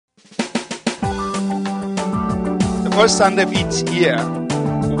the first Sunday of each year,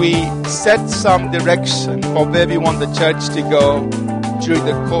 we set some direction for where we want the church to go during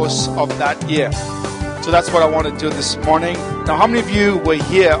the course of that year. So that's what I want to do this morning. Now, how many of you were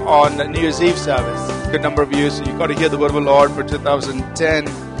here on New Year's Eve service? Good number of you, so you got to hear the word of the Lord for 2010.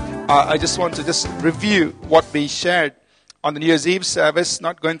 I just want to review what we shared on the New Year's Eve service,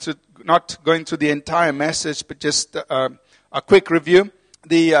 not going through the entire message, but just a quick review.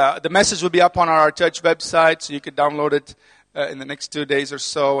 The message will be up on our church website, so you can download it in the next 2 days or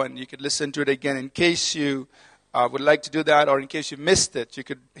so, and you could listen to it again in case you would like to do that, or in case you missed it, you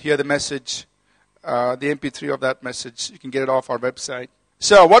could hear the message, the MP3 of that message. You can get it off our website.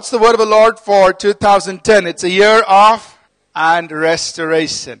 So, what's the word of the Lord for 2010? It's a year of and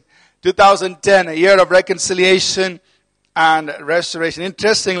restoration. 2010, a year of reconciliation and restoration.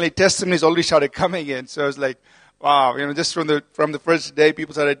 Interestingly, testimonies already started coming in. So I was like, wow, just from the first day,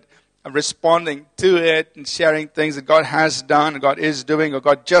 people started responding to it and sharing things that God has done, God is doing, or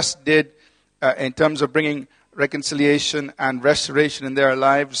God just did in terms of bringing reconciliation and restoration in their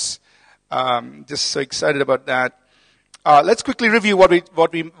lives. Just so excited about that. Let's quickly review what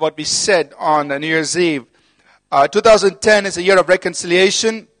we said on New Year's Eve. 2010 is a year of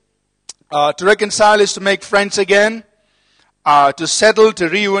reconciliation. To reconcile is to make friends again. To settle, to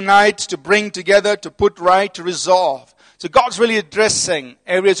reunite, to bring together, to put right, to resolve. So God's really addressing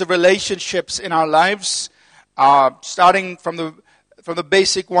areas of relationships in our lives, starting from the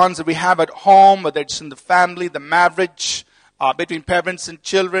basic ones that we have at home, whether it's in the family, the marriage, between parents and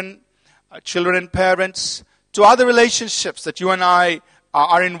children, children and parents, to other relationships that you and I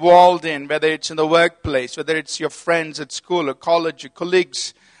are involved in, whether it's in the workplace, whether it's your friends at school or college, your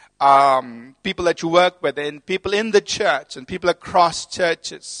colleagues, people that you work with, and people in the church, and people across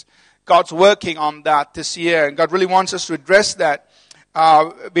churches. God's working on that this year, and God really wants us to address that.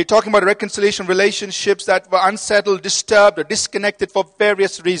 We're talking about reconciliation relationships that were unsettled, disturbed, or disconnected for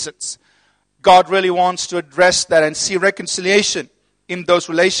various reasons. God really wants to address that and see reconciliation in those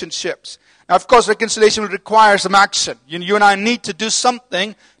relationships. Now, of course, reconciliation will require some action. You and I need to do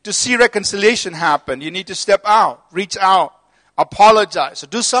something to see reconciliation happen. You need to step out, reach out, apologize, or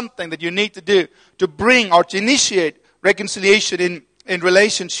do something that you need to do to bring or to initiate reconciliation in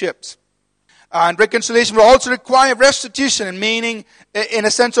relationships. And reconciliation will also require restitution, meaning in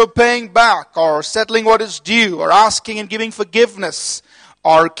a sense of paying back or settling what is due or asking and giving forgiveness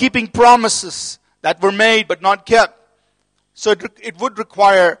or keeping promises that were made but not kept. So it would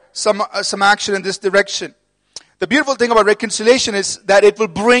require some action in this direction. The beautiful thing about reconciliation is that it will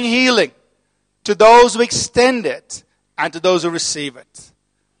bring healing to those who extend it and to those who receive it.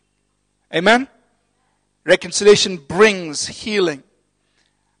 Amen? Reconciliation brings healing.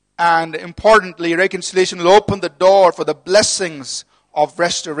 And importantly, reconciliation will open the door for the blessings of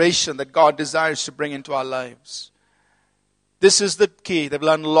restoration that God desires to bring into our lives. This is the key that will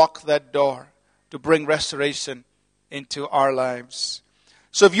unlock that door to bring restoration into our lives.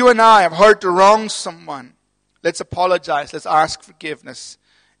 So if you and I have hurt or wronged someone, let's apologize, let's ask forgiveness.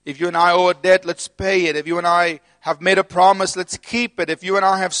 If you and I owe a debt, let's pay it. If you and I have made a promise, let's keep it. If you and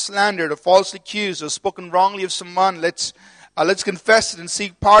I have slandered or falsely accused or spoken wrongly of someone, let's confess it and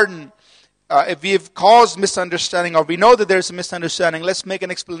seek pardon. If we have caused misunderstanding or we know that there's a misunderstanding, let's make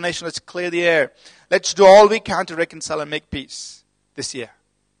an explanation. Let's clear the air. Let's do all we can to reconcile and make peace this year.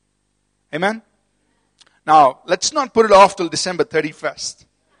 Amen? Now, let's not put it off till December 31st.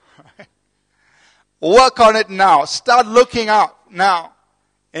 Work on it now. Start looking out now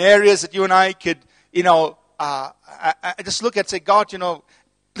in areas that you and I could, I just look at, say, God,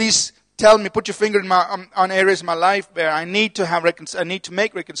 please tell me, put your finger in on areas in my life where I need to have I need to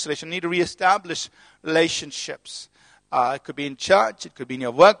make reconciliation, I need to reestablish relationships. It could be in church, it could be in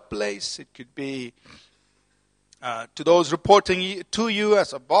your workplace, it could be to those reporting to you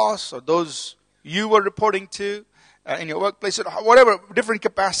as a boss, or those you were reporting to in your workplace, or whatever, different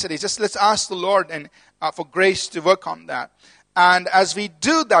capacities. Just let's ask the Lord and for grace to work on that. And as we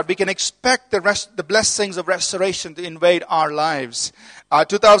do that, we can expect the blessings of restoration to invade our lives.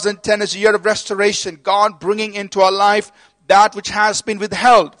 2010 is a year of restoration. God bringing into our life that which has been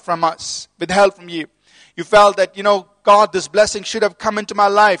withheld from us, withheld from you. You felt that, God, this blessing should have come into my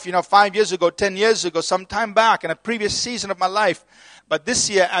life, 5 years ago, 10 years ago, some time back in a previous season of my life. But this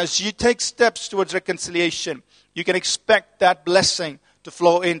year, as you take steps towards reconciliation, you can expect that blessing to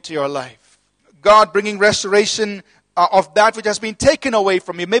flow into your life. God bringing restoration of that which has been taken away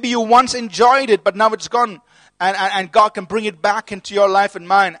from you. Maybe you once enjoyed it, but now it's gone. And God can bring it back into your life and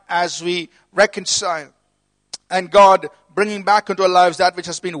mine as we reconcile. And God bringing back into our lives that which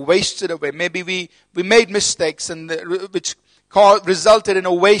has been wasted away. Maybe we made mistakes which resulted in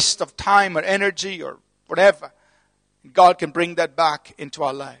a waste of time or energy or whatever. God can bring that back into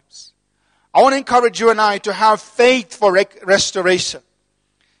our lives. I want to encourage you and I to have faith for restoration.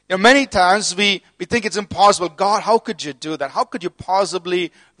 Many times we think it's impossible. God, how could you do that? How could you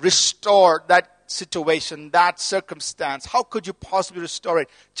possibly restore that situation, that circumstance? How could you possibly restore it?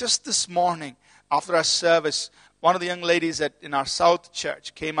 Just this morning, after our service, one of the young ladies in our South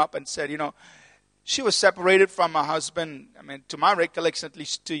church came up and said, she was separated from her husband, to my recollection, at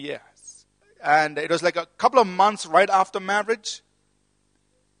least 2 years. And it was like a couple of months right after marriage,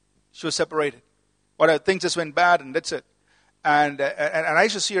 she was separated. Things just went bad, and that's it. And I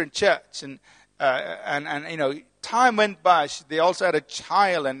used to see her in church, and time went by. They also had a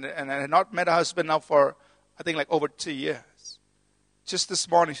child, and had not met her husband now for, I think, like over 2 years. Just this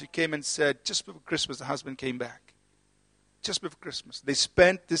morning, she came and said, just before Christmas, the husband came back. Just before Christmas. They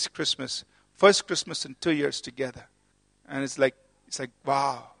spent this Christmas, first Christmas in 2 years together. And it's like,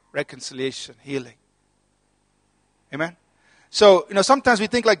 wow, reconciliation, healing. Amen? So, sometimes we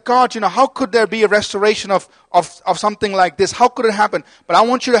think like, God, how could there be a restoration of something like this? How could it happen? But I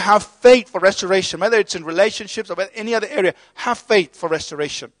want you to have faith for restoration, whether it's in relationships or any other area. Have faith for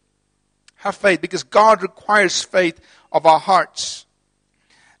restoration. Have faith, because God requires faith of our hearts.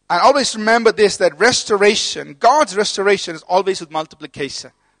 And always remember this, that restoration, God's restoration is always with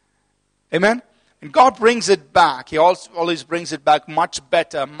multiplication. Amen? And God brings it back. He always brings it back much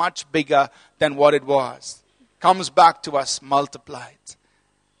better, much bigger than what it was. Comes back to us multiplied.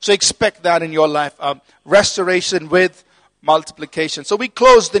 So expect that in your life. Restoration with multiplication. So we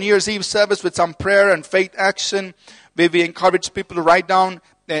closed the New Year's Eve service with some prayer and faith action, where we encourage people to write down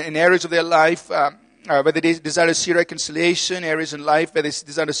in areas of their life where they desire to see reconciliation, areas in life where they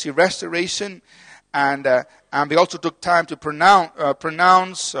desire to see restoration. And we also took time to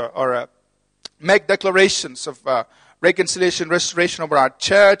pronounce or make declarations of reconciliation, restoration over our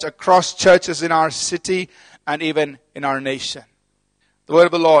church, across churches in our city, and even in our nation. The word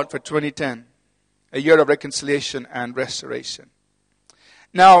of the Lord for 2010, a year of reconciliation and restoration.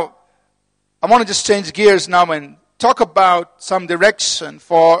 Now, I want to just change gears now and talk about some direction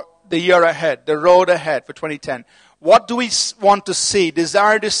for the year ahead, the road ahead for 2010. What do we want to see,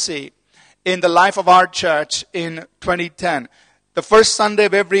 desire to see in the life of our church in 2010? The first Sunday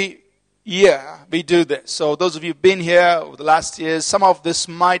of every year we do this. So those of you who've been here over the last years, some of this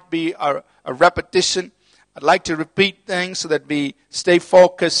might be a repetition. I'd like to repeat things so that we stay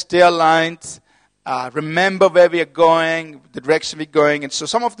focused, stay aligned, remember where we are going, the direction we're going. And so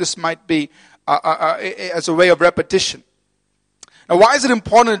some of this might be as a way of repetition. Now, why is it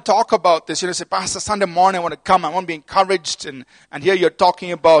important to talk about this? Say, Pastor, Sunday morning I want to come, I want to be encouraged. And here you're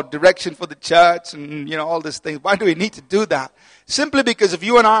talking about direction for the church and, all these things. Why do we need to do that? Simply because if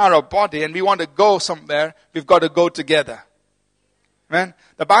you and I are a body and we want to go somewhere, we've got to go together. Amen?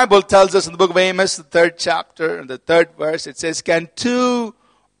 The Bible tells us in the book of Amos, the 3rd chapter, and the 3rd verse, it says, can two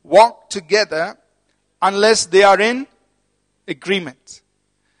walk together unless they are in agreement?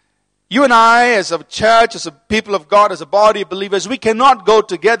 You and I, as a church, as a people of God, as a body of believers, we cannot go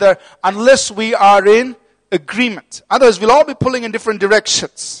together unless we are in agreement. Otherwise, we'll all be pulling in different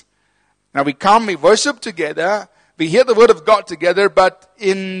directions. Now we come, we worship together, we hear the word of God together, but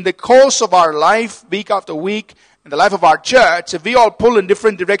in the course of our life, week after week, in the life of our church, if we all pull in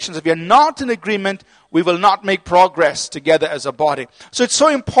different directions, if we are not in agreement, we will not make progress together as a body. So it's so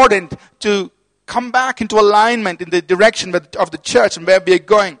important to come back into alignment in the direction of the church and where we are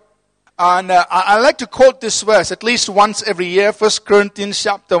going. And I like to quote this verse at least once every year, 1 Corinthians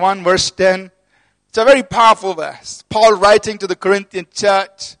chapter 1, verse 10. It's a very powerful verse. Paul writing to the Corinthian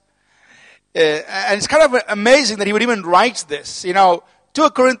church. And it's kind of amazing that he would even write this. To a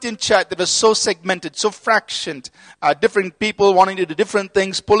Corinthian church that was so segmented, so fractioned, different people wanting to do different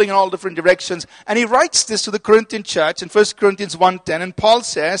things, pulling in all different directions. And he writes this to the Corinthian church in 1 Corinthians 1:10, and Paul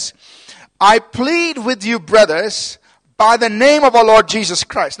says, I plead with you, brothers, by the name of our Lord Jesus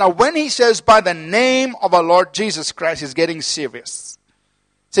Christ. Now, when he says by the name of our Lord Jesus Christ, he's getting serious.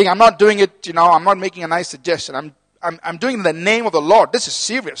 Saying, I'm not doing it, I'm not making a nice suggestion. I'm doing the name of the Lord. This is a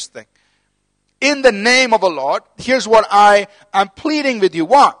serious thing. In the name of the Lord, here's what I am pleading with you.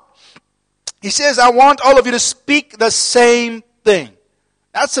 What? He says, I want all of you to speak the same thing.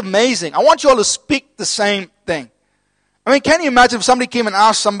 That's amazing. I want you all to speak the same thing. Can you imagine if somebody came and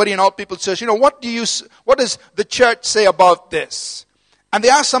asked somebody in All People Church, what does the church say about this? And they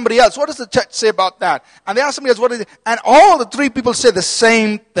ask somebody else, what does the church say about that? And they ask somebody else, and all the three people say the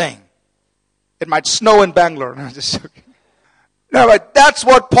same thing. It might snow in Bangalore. No, I'm just joking. No, but that's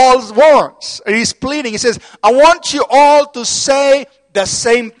what Paul wants. He's pleading. He says, I want you all to say the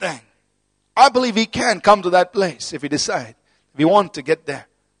same thing. I believe we can come to that place if we decide. We want to get there.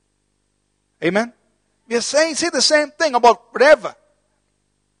 Amen? We are saying, say the same thing about whatever.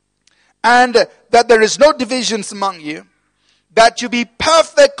 And that there is no divisions among you, that you be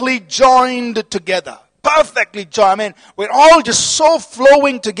perfectly joined together. Perfectly joined. I mean, we're all just so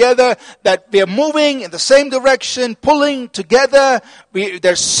flowing together that we are moving in the same direction, pulling together.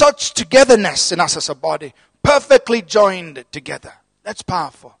 There's such togetherness in us as a body. Perfectly joined together. That's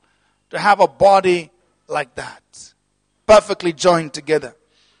powerful. To have a body like that. Perfectly joined together.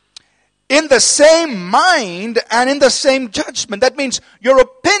 In the same mind and in the same judgment. That means your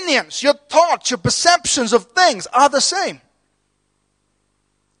opinions, your thoughts, your perceptions of things are the same.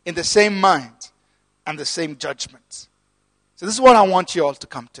 In the same mind and the same judgment. So this is what I want you all to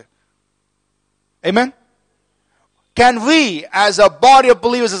come to. Amen? Can we, as a body of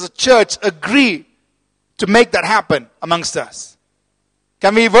believers, as a church, agree to make that happen amongst us?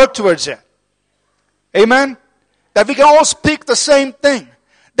 Can we work towards it? Amen? That we can all speak the same thing.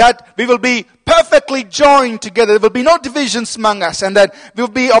 That we will be perfectly joined together. There will be no divisions among us. And that we will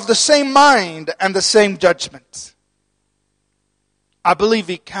be of the same mind and the same judgment. I believe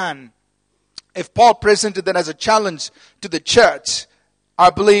we can. If Paul presented that as a challenge to the church, I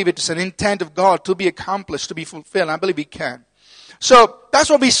believe it is an intent of God to be accomplished, to be fulfilled. I believe we can. So that's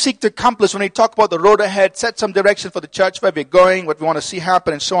what we seek to accomplish when we talk about the road ahead, set some direction for the church, where we're going, what we want to see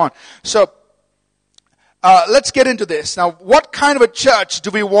happen, and so on. So let's get into this. Now, what kind of a church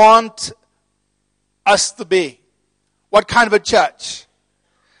do we want us to be? What kind of a church?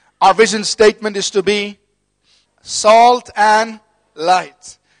 Our vision statement is to be salt and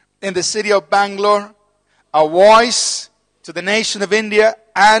light in the city of Bangalore, a voice to the nation of India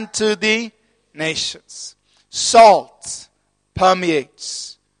and to the nations. Salt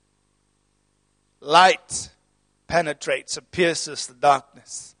permeates. Light penetrates and pierces the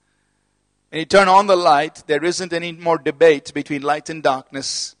darkness. When you turn on the light, there isn't any more debate between light and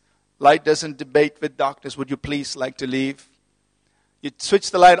darkness. Light doesn't debate with darkness. Would you please like to leave? You switch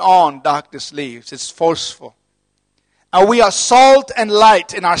the light on, darkness leaves. It's forceful. And we are salt and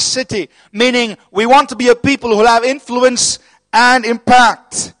light in our city, meaning we want to be a people who will have influence and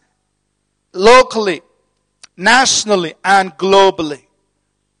impact locally, nationally, and globally.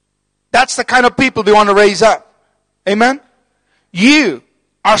 That's the kind of people we want to raise up. Amen? You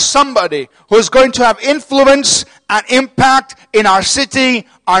are somebody who is going to have influence and impact in our city,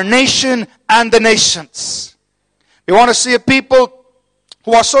 our nation, and the nations. We want to see a people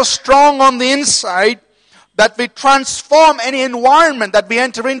who are so strong on the inside that we transform any environment that we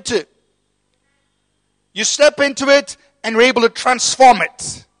enter into. You step into it and you're able to transform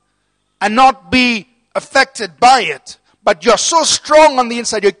it and not be affected by it. But you're so strong on the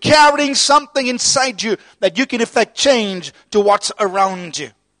inside, you're carrying something inside you that you can effect change to what's around you.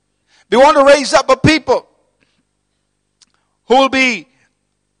 We want to raise up a people who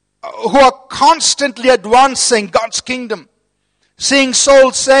are constantly advancing God's kingdom, seeing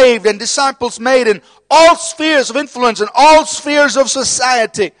souls saved and disciples made in all spheres of influence and all spheres of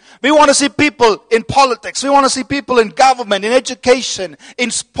society. We want to see people in politics. We want to see people in government, in education,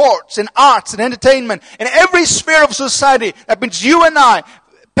 in sports, in arts, in entertainment, in every sphere of society. That means you and I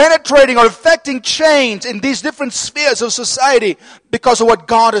penetrating or effecting change in these different spheres of society because of what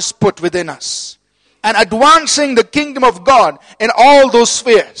God has put within us. And advancing the kingdom of God in all those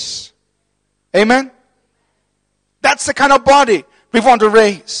spheres. Amen? That's the kind of body we want to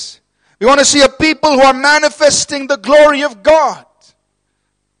raise. We want to see a people who are manifesting the glory of God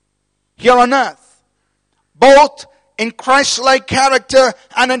here on earth, both in Christ-like character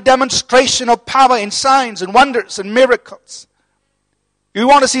and in demonstration of power in signs and wonders and miracles. We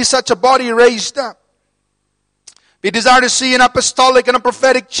want to see such a body raised up. We desire to see an apostolic and a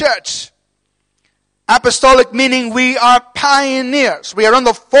prophetic church. Apostolic meaning we are pioneers. We are on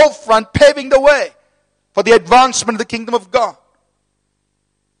the forefront, paving the way for the advancement of the kingdom of God.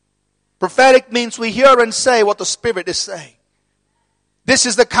 Prophetic means we hear and say what the Spirit is saying. This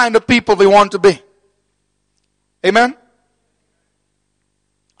is the kind of people we want to be. Amen?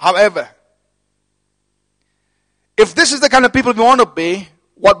 However, if this is the kind of people we want to be,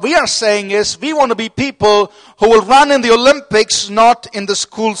 what we are saying is we want to be people who will run in the Olympics, not in the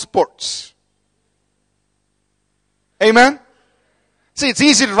school sports. Amen? See, it's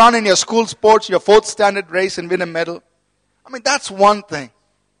easy to run in your school sports, your 4th standard race and win a medal. I mean, that's one thing.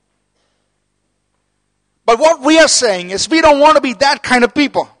 But what we are saying is we don't want to be that kind of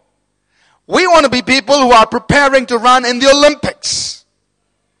people. We want to be people who are preparing to run in the Olympics.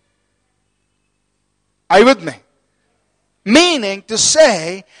 Are you with me? Meaning to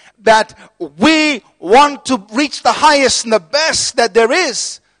say that we want to reach the highest and the best that there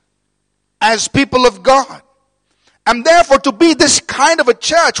is as people of God. And therefore, to be this kind of a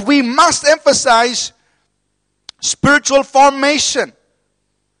church, we must emphasize spiritual formation,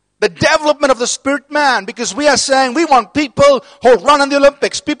 the development of the spirit man, because we are saying we want people who run in the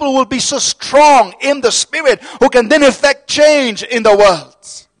Olympics, people who will be so strong in the spirit, who can then effect change in the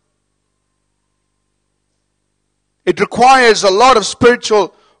world. It requires a lot of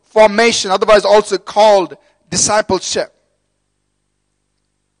spiritual formation, otherwise also called discipleship.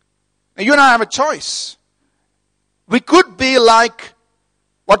 And you and I have a choice. We could be like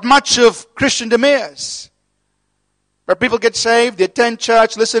what much of Christendom is, where people get saved, they attend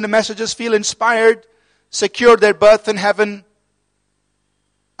church, listen to messages, feel inspired, secure their berth in heaven.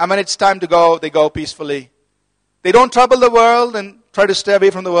 And when it's time to go, they go peacefully. They don't trouble the world and try to stay away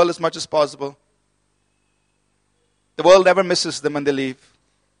from the world as much as possible. The world never misses them when they leave.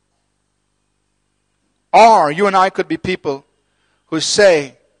 Or you and I could be people who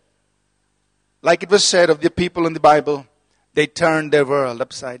say, like it was said of the people in the Bible, they turned their world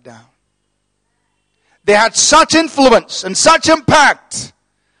upside down. They had such influence and such impact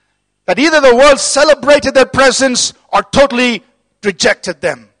that either the world celebrated their presence or totally rejected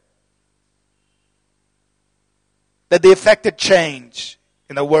them. That they effected change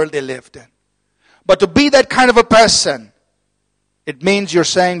in the world they lived in. But to be that kind of a person, it means you're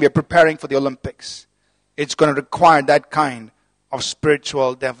saying we're preparing for the Olympics. It's going to require that kind of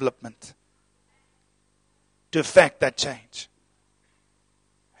spiritual development to effect that change.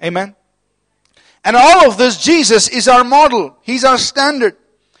 Amen? And all of this, Jesus is our model. He's our standard.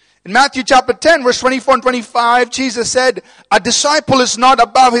 In Matthew chapter 10, verse 24 and 25, Jesus said, a disciple is not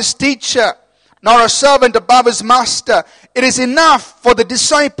above his teacher, nor a servant above his master. It is enough for the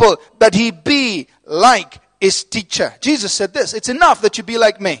disciple that he be like his teacher. Jesus said this, it's enough that you be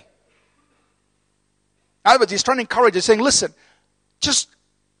like me. In other words, he's trying to encourage us, saying, listen, just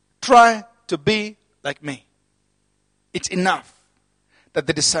try to be like me. It's enough that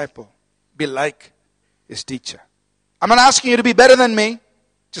the disciple be like his teacher. I'm not asking you to be better than me.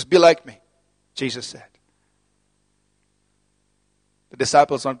 Just be like me, Jesus said. The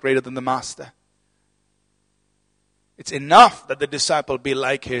disciple is not greater than the master. It's enough that the disciple be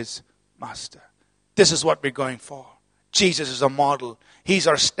like his master. This is what we're going for. Jesus is a model. He's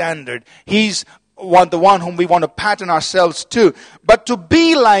our standard. He's the one whom we want to pattern ourselves to. But to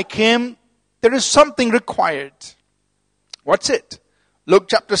be like him, there is something required. What's it? Luke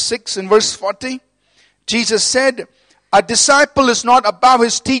chapter 6 and verse 40. Jesus said, a disciple is not above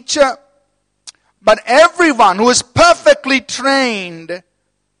his teacher, but everyone who is perfectly trained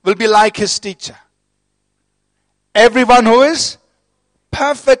will be like his teacher. Everyone who is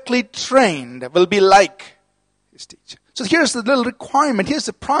perfectly trained will be like his teacher. So here's the little requirement. Here's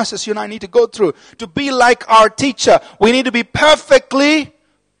the process you and I need to go through. To be like our teacher, we need to be perfectly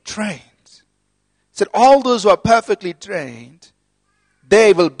trained. He said, all those who are perfectly trained,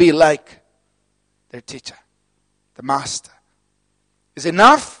 they will be like their teacher, the master. It's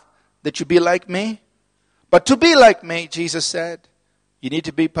enough that you be like me. But to be like me, Jesus said, you need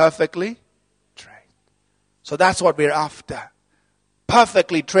to be perfectly trained. So that's what we're after.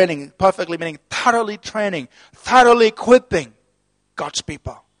 Perfectly training, perfectly meaning thoroughly training, thoroughly equipping God's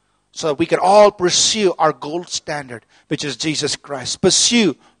people. So that we can all pursue our gold standard, which is Jesus Christ.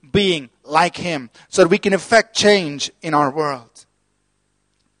 Pursue being like him, so that we can effect change in our world.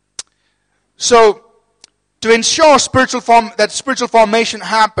 So, to ensure that spiritual formation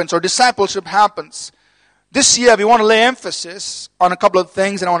happens or discipleship happens, this year we want to lay emphasis on a couple of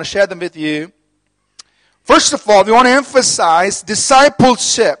things and I want to share them with you. First of all, we want to emphasize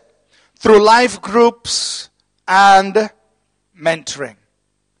discipleship through life groups and mentoring.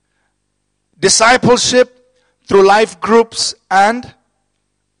 Discipleship through life groups and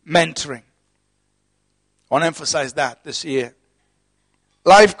mentoring. I want to emphasize that this year.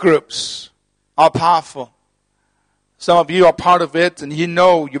 Life groups are powerful. Some of you are part of it and you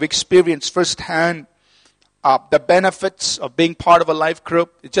know, you've experienced firsthand the benefits of being part of a life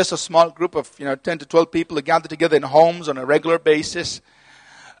group. It's just a small group of 10 to 12 people who gather together in homes on a regular basis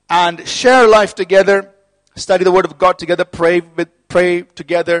and share life together, study the Word of God together, pray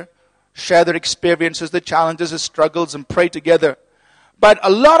together, share their experiences, their challenges, their struggles, and pray together. But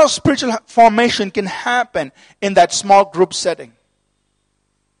a lot of spiritual formation can happen in that small group setting.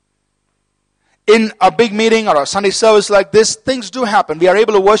 In a big meeting or a Sunday service like this, things do happen. We are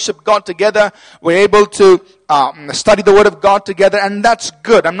able to worship God together. We're able to study the Word of God together, and that's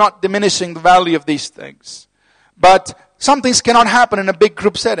good. I'm not diminishing the value of these things. But some things cannot happen in a big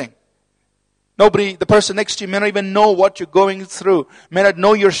group setting. The person next to you may not even know what you're going through, may not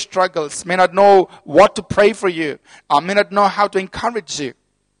know your struggles, may not know what to pray for you, may not know how to encourage you.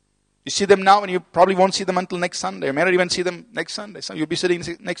 You see them now and you probably won't see them until next Sunday, or may not even see them next Sunday. So you'll be sitting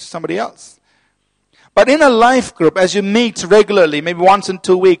next to somebody else. But in a life group, as you meet regularly, maybe once in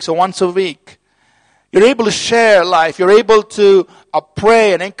 2 weeks or once a week, you're able to share life. You're able to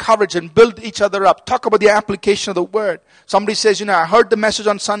pray and encourage and build each other up. Talk about the application of the word. Somebody says, I heard the message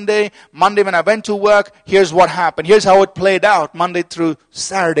on Sunday. Monday when I went to work, here's what happened. Here's how it played out Monday through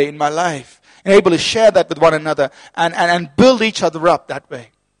Saturday in my life. And able to share that with one another and build each other up that way.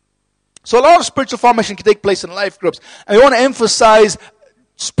 So a lot of spiritual formation can take place in life groups. And we want to emphasize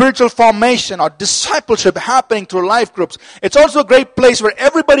spiritual formation or discipleship happening through life groups. It's also a great place where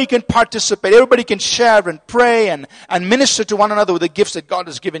everybody can participate, everybody can share and pray and minister to one another with the gifts that God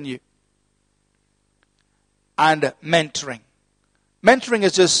has given you. And mentoring. Mentoring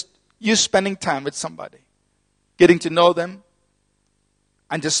is just you spending time with somebody, getting to know them,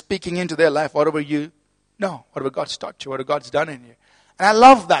 and just speaking into their life whatever you know, whatever God's taught you, whatever God's done in you. And I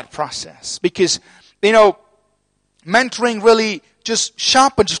love that process because, mentoring really just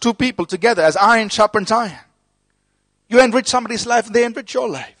sharpens two people together as iron sharpens iron. You enrich somebody's life and they enrich your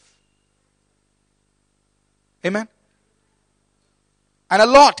life. Amen? And a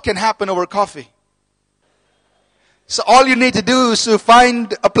lot can happen over coffee. So all you need to do is to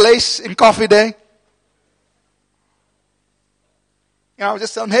find a place in coffee day.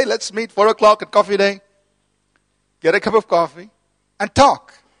 Just tell them, hey, let's meet 4 o'clock at coffee day. Get a cup of coffee and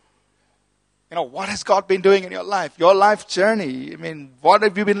talk. What has God been doing in your life? Your life journey. What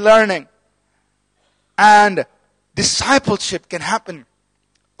have you been learning? And discipleship can happen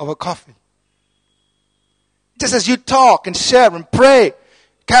over coffee. Just as you talk and share and pray,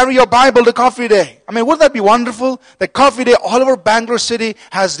 carry your Bible to coffee day. Wouldn't that be wonderful? That coffee day all over Bangalore City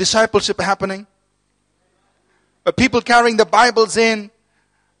has discipleship happening. But people carrying the Bibles in,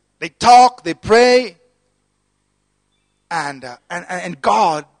 they talk, they pray, and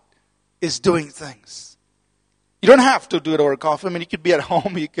God is doing things. You don't have to do it over coffee. You could be at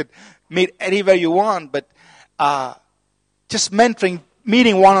home. You could meet anywhere you want. But just mentoring,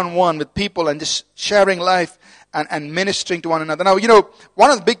 meeting one-on-one with people and just sharing life and ministering to one another. Now, one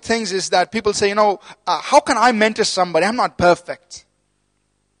of the big things is that people say, how can I mentor somebody? I'm not perfect.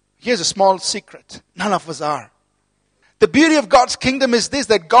 Here's a small secret. None of us are. The beauty of God's kingdom is this,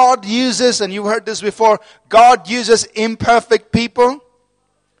 that God uses, and you've heard this before, God uses imperfect people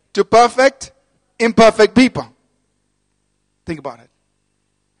to perfect imperfect people. Think about it.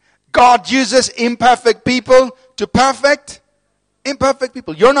 God uses imperfect people to perfect imperfect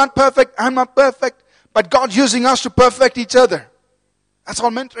people. You're not perfect, I'm not perfect, but God's using us to perfect each other. That's all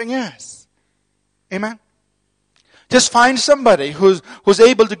mentoring is. Amen? Just find somebody who's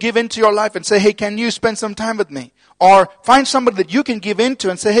able to give into your life and say, hey, can you spend some time with me? Or find somebody that you can give into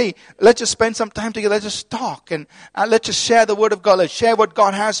and say, hey, let's just spend some time together. Let's just talk and let's just share the word of God. Let's share what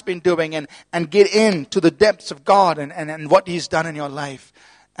God has been doing and get into the depths of God and what He's done in your life.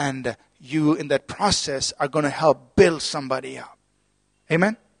 And you, in that process, are going to help build somebody up.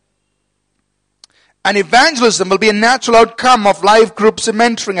 Amen? And evangelism will be a natural outcome of life groups and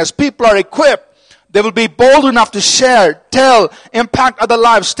mentoring. As people are equipped, they will be bold enough to share, tell, impact other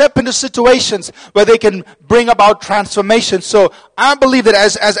lives, step into situations where they can bring about transformation. So I believe that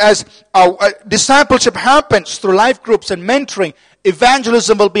as discipleship happens through life groups and mentoring,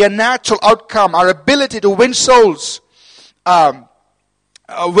 evangelism will be a natural outcome. Our ability to win souls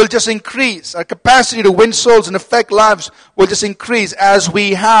will just increase. Our capacity to win souls and affect lives will just increase as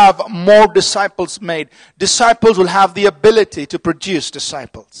we have more disciples made. Disciples will have the ability to produce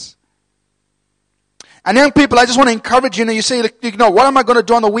disciples. And young people, I just want to encourage you. You say, what am I going to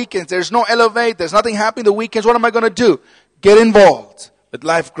do on the weekends? There's no Elevate. There's nothing happening the weekends. What am I going to do? Get involved with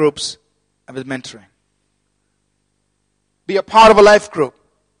life groups and with mentoring. Be a part of a life group.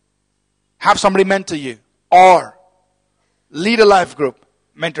 Have somebody mentor you. Or lead a life group.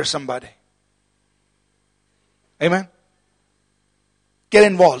 Mentor somebody. Amen? Get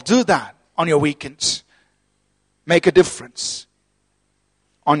involved. Do that on your weekends. Make a difference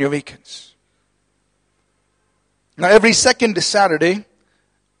on your weekends. Now, every second Saturday,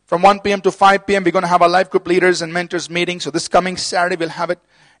 from 1 p.m. to 5 p.m., we're going to have our life group leaders and mentors meeting. So this coming Saturday, we'll have it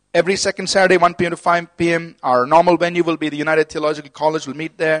every second Saturday, 1 p.m. to 5 p.m. Our normal venue will be the United Theological College. We'll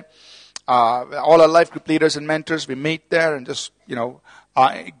meet there. All our life group leaders and mentors, we meet there and just,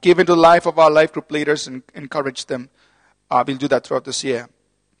 give into the life of our life group leaders and encourage them. We'll do that throughout this year.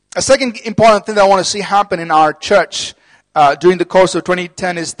 A second important thing that I want to see happen in our church during the course of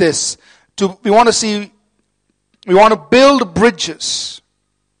 2010 is this. We want to build bridges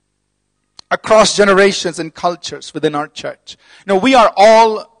across generations and cultures within our church. We are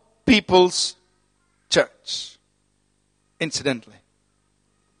all people's church, incidentally.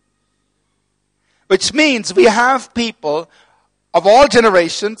 Which means we have people of all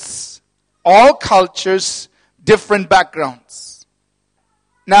generations, All cultures, different backgrounds.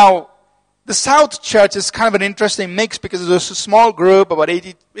 Now, the South Church is kind of an interesting mix because it's a small group, about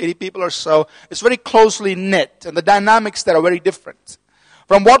 80 people or so. It's very closely knit, and the dynamics there are very different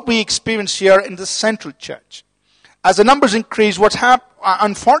from what we experience here in the Central Church. As the numbers increase,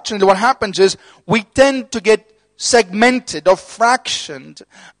 unfortunately what happens is we tend to get segmented or fractioned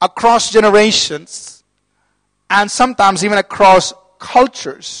across generations and sometimes even across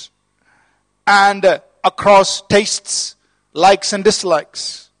cultures and across tastes, likes and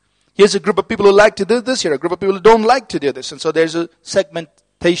dislikes. Here's a group of people who like to do this, here a group of people who don't like to do this, and so there's a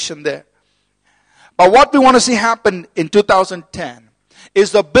segmentation there. But what we want to see happen in 2010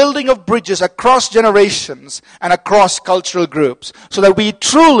 is the building of bridges across generations and across cultural groups so that we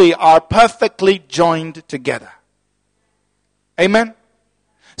truly are perfectly joined together. Amen?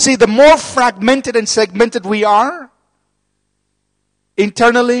 See, the more fragmented and segmented we are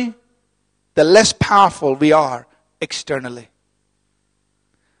internally, the less powerful we are externally.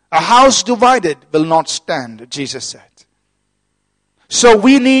 A house divided will not stand, Jesus said. So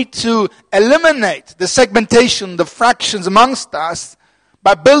we need to eliminate the segmentation, the fractions amongst us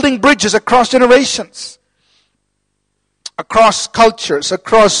by building bridges across generations, across cultures,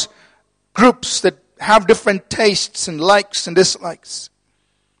 across groups that have different tastes and likes and dislikes.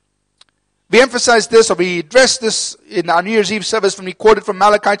 We emphasize this, or we address this in our New Year's Eve service when we quoted from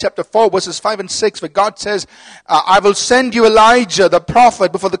Malachi chapter 4, verses 5 and 6, where God says, I will send you Elijah, the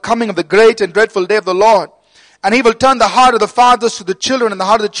prophet, before the coming of the great and dreadful day of the Lord. And he will turn the heart of the fathers to the children, and the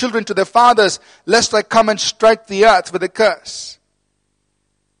heart of the children to their fathers, lest I come and strike the earth with a curse.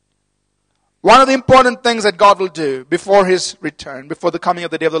 One of the important things that God will do before His return, before the coming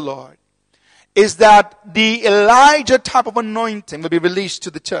of the day of the Lord, is that the Elijah type of anointing will be released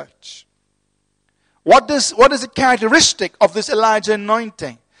to the church. What is the characteristic of this Elijah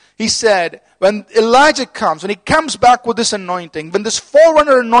anointing? He said, when Elijah comes, when he comes back with this anointing, when this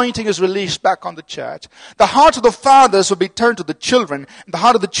forerunner anointing is released back on the church, the heart of the fathers will be turned to the children, and the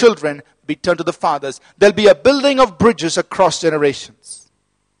heart of the children will be turned to the fathers. There'll be a building of bridges across generations.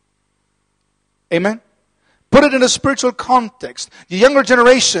 Amen? Put it in a spiritual context. The younger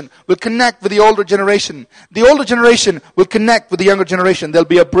generation will connect with the older generation. The older generation will connect with the younger generation. There'll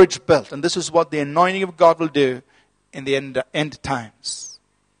be a bridge built. And this is what the anointing of God will do in the end times.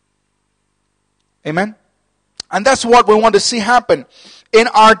 Amen? And that's what we want to see happen in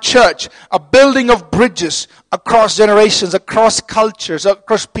our church. A building of bridges across generations, across cultures,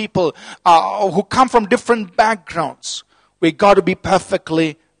 across people who come from different backgrounds. We got to be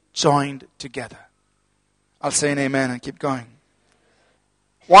perfectly joined together. I'll say an amen and keep going.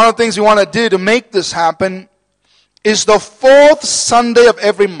 One of the things we want to do to make this happen is the fourth Sunday of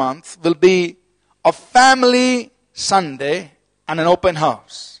every month will be a family Sunday and an open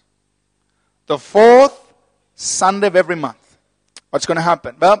house. The fourth Sunday of every month. What's going to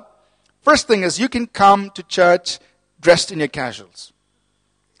happen? Well, first thing is you can come to church dressed in your casuals.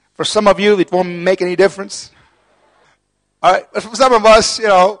 For some of you, it won't make any difference. All right, but for some of us,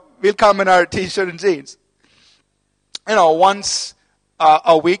 we'll come in our t-shirt and jeans. Once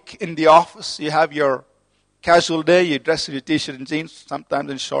a week in the office, you have your casual day, you dress in your t-shirt and jeans, sometimes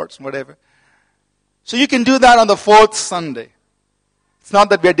in shorts and whatever. So you can do that on the fourth Sunday. It's not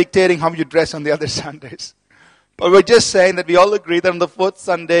that we're dictating how you dress on the other Sundays. But we're just saying that we all agree that on the fourth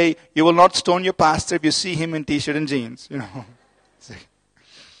Sunday, you will not stone your pastor if you see him in t-shirt and jeans.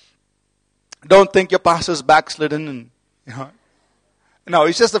 Don't think your pastor's backslidden. No,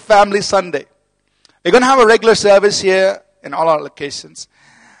 it's just a family Sunday. We're going to have a regular service here in all our locations.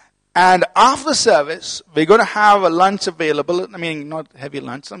 And after the service, we're going to have a lunch available. I mean, not heavy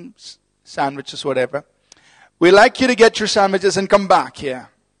lunch, some sandwiches, whatever. We'd like you to get your sandwiches and come back here.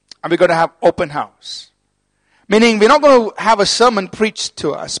 And we're going to have open house. Meaning, we're not going to have a sermon preached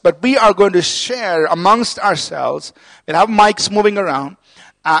to us, but we are going to share amongst ourselves. We'll have mics moving around.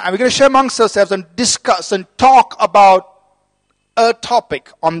 And we're going to share amongst ourselves and discuss and talk about a topic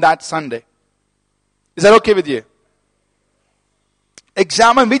on that Sunday. Is that okay with you?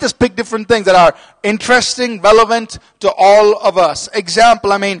 We just pick different things that are interesting, relevant to all of us. Example,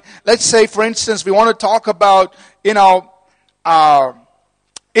 let's say, for instance, we want to talk about, is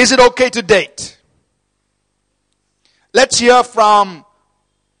it okay to date? Let's hear from,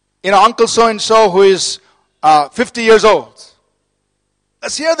 Uncle so-and-so who is 50 years old.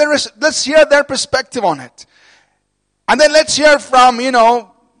 Let's hear their perspective on it. And then let's hear from,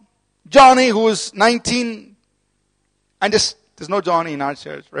 Johnny, who is 19, and there's no Johnny in our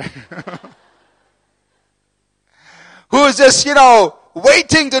church, right? Who is just,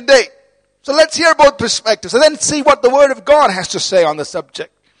 waiting to date. So let's hear both perspectives, and then see what the Word of God has to say on the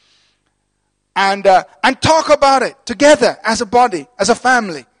subject. and talk about it together as a body, as a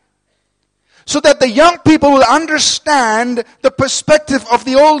family. So that the young people will understand the perspective of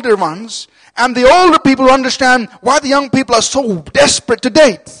the older ones, and the older people will understand why the young people are so desperate to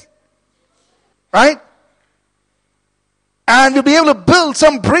date. Right? And we'll be able to build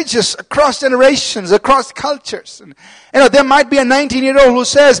some bridges across generations, across cultures. And, there might be a 19-year-old who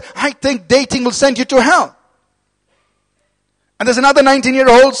says, I think dating will send you to hell. And there's another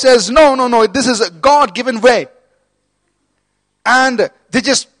 19-year-old says, no, this is a God-given way. And they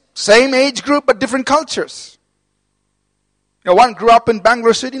just same age group, but different cultures. One grew up in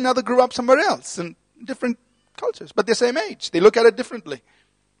Bangalore City, another grew up somewhere else, in different cultures, but they're same age. They look at it differently.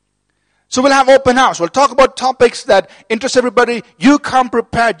 So we'll have open house. We'll talk about topics that interest everybody. You come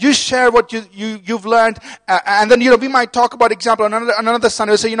prepared. You share what you've learned. And then, we might talk about example on another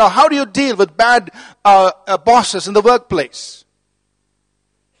Sunday. We'll say, how do you deal with bad bosses in the workplace?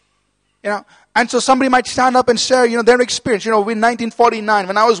 And so somebody might stand up and share, their experience. In 1949,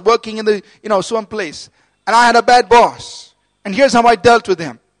 when I was working in the, some place, and I had a bad boss, and here's how I dealt with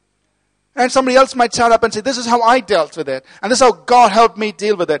him. And somebody else might stand up and say, this is how I dealt with it, and this is how God helped me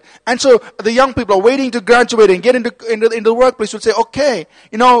deal with it. And so the young people are waiting to graduate and get into the workplace will say, okay,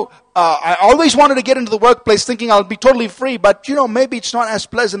 I always wanted to get into the workplace thinking I'll be totally free, but maybe it's not as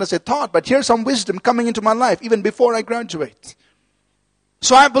pleasant as I thought, but here's some wisdom coming into my life even before I graduate.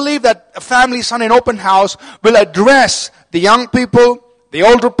 So I believe that a Family Sunday and Open House will address the young people, the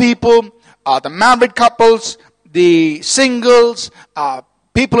older people, the married couples, the singles,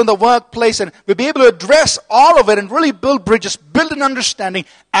 people in the workplace, and we'll be able to address all of it and really build bridges, build an understanding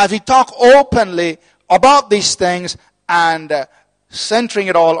as we talk openly about these things and centering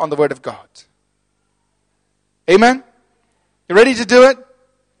it all on the Word of God. Amen? You ready to do it?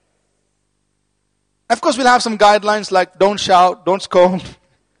 Of course, we'll have some guidelines like don't shout, don't scold,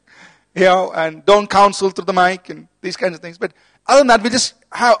 and don't counsel through the mic and these kinds of things. But other than that,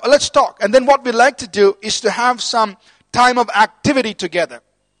 let's talk. And then what we'd like to do is to have some time of activity together.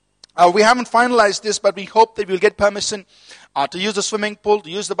 We haven't finalized this, but we hope that we'll get permission to use the swimming pool, to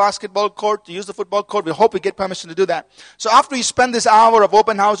use the basketball court, to use the football court. We hope we get permission to do that. So after we spend this hour of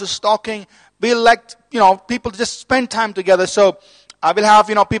open houses talking, we'll elect, people to just spend time together. So we'll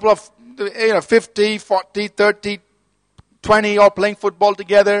have, people of 50, 40, 30, 20 all playing football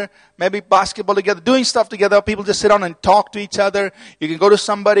together, maybe basketball together, doing stuff together. People just sit down and talk to each other. You can go to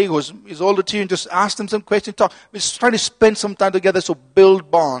somebody who's older to you and just ask them some questions. We're just trying to spend some time together, so build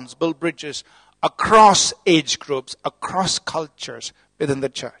bonds, build bridges across age groups, across cultures within the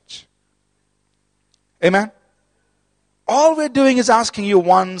church. Amen? All we're doing is asking you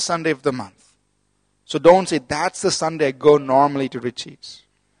one Sunday of the month. So don't say, that's the Sunday I go normally to retreats.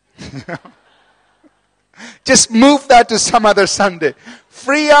 Just move that to some other Sunday.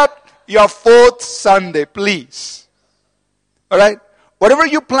 Free up your fourth Sunday, please. All right? Whatever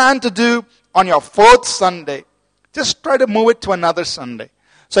you plan to do on your fourth Sunday, just try to move it to another Sunday.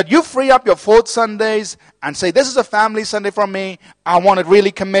 So that you free up your fourth Sundays and say, this is a family Sunday for me. I want to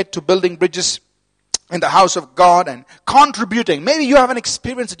really commit to building bridges in the house of God and contributing. Maybe you have an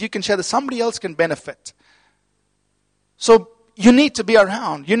experience that you can share that somebody else can benefit. So you need to be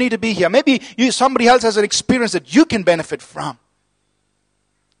around. You need to be here. Maybe somebody else has an experience that you can benefit from.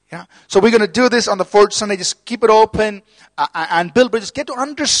 Yeah. So we're going to do this on the fourth Sunday. Just keep it open and build bridges. Get to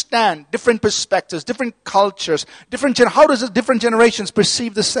understand different perspectives, different cultures, how does different generations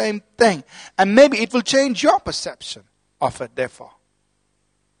perceive the same thing? And maybe it will change your perception of it, therefore.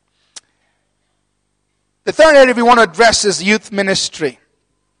 The third area we want to address is youth ministry.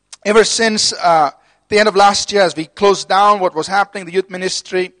 Ever since the end of last year, as we closed down what was happening, the youth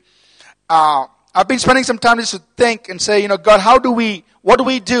ministry, I've been spending some time just to think and say, God, what do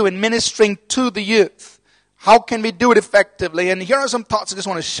we do in ministering to the youth? How can we do it effectively? And here are some thoughts I just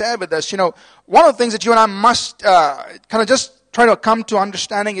want to share with us. One of the things that you and I must kind of just try to come to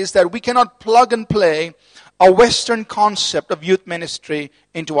understanding is that we cannot plug and play a Western concept of youth ministry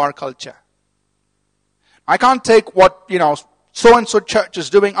into our culture. I can't take what, so-and-so church is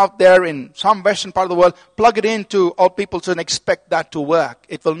doing out there in some Western part of the world, plug it into all people's and expect that to work.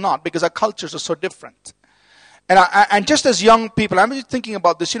 It will not, because our cultures are so different. And just as young people, I'm just thinking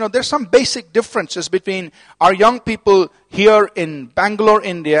about this, there's some basic differences between our young people here in Bangalore,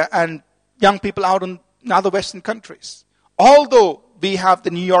 India, and young people out in other Western countries. Although we have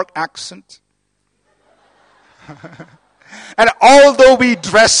the New York accent, and although we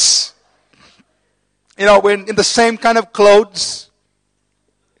dress, we're in the same kind of clothes,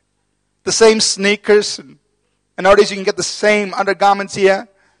 the same sneakers, and nowadays you can get the same undergarments here,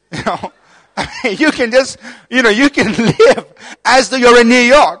 you can just, you can live as though you're in New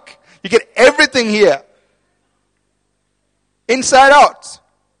York. You get everything here. Inside out.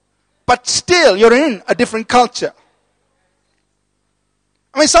 But still, you're in a different culture.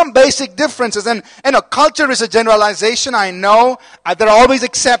 I mean, some basic differences. And culture is a generalization, I know. There are always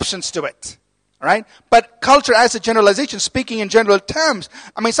exceptions to it. Right? But culture as a generalization, speaking in general terms,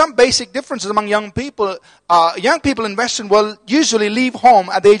 I mean, some basic differences among young people. Young people in Western world usually leave home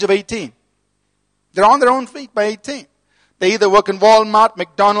at the age of 18. They're on their own feet by 18. They either work in Walmart,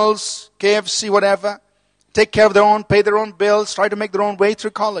 McDonald's, KFC, whatever. Take care of their own, pay their own bills, try to make their own way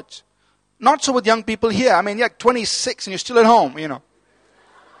through college. Not so with young people here. I mean, you're 26 and you're still at home, you know.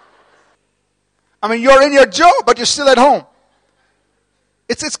 I mean, you're in your job, but you're still at home.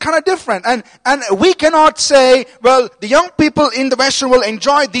 It's kind of different. And we cannot say, well, the young people in the Western world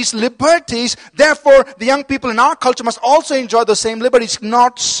enjoy these liberties, therefore the young people in our culture must also enjoy the same liberties.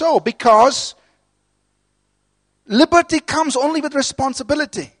 Not so, because liberty comes only with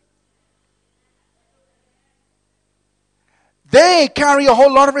responsibility. They carry a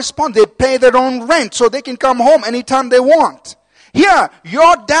whole lot of responsibility. They pay their own rent so they can come home anytime they want. Here,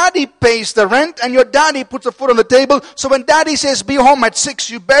 your daddy pays the rent and your daddy puts the food on the table. So when daddy says be home at 6,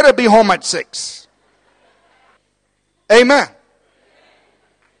 you better be home at 6. Amen.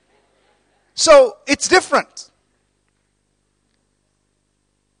 So it's different.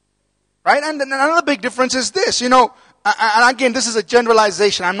 Right? And another big difference is this, you know, and again, this is a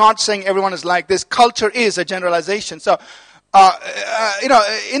generalization. I'm not saying everyone is like this. Culture is a generalization. So, you know,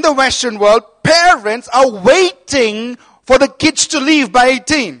 in the Western world, parents are waiting for the kids to leave by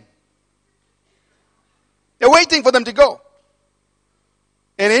 18. They're waiting for them to go.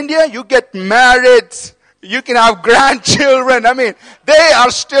 In India, you get married, you can have grandchildren. I mean, they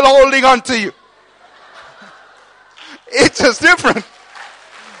are still holding on to you. It's just different.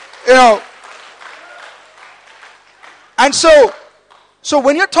 You know. And so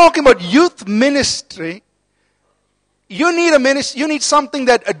when you're talking about youth ministry, you need something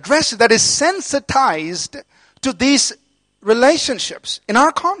that addresses, that is sensitized to these relationships in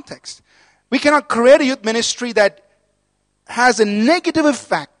our context. We cannot create a youth ministry that has a negative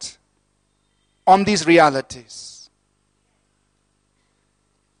effect on these realities.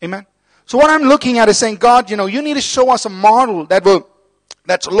 Amen. So what I'm looking at is saying, God, you know, you need to show us a model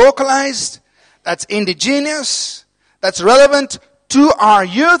that's localized, that's indigenous, that's relevant to our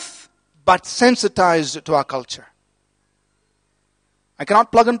youth, but sensitized to our culture. I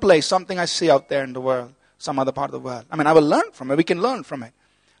cannot plug and play something I see out there in the world, some other part of the world. I mean, I will learn from it. We can learn from it.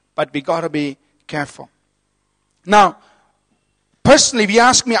 But we got to be careful. Now, personally, if you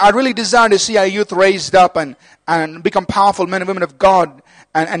ask me, I really desire to see our youth raised up and become powerful men and women of God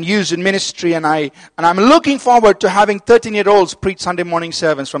and used in ministry. And I'm looking forward to having 13-year-olds preach Sunday morning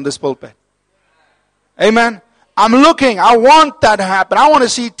sermons from this pulpit. Amen. I want that to happen. I want to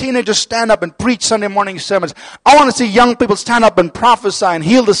see teenagers stand up and preach Sunday morning sermons. I want to see young people stand up and prophesy and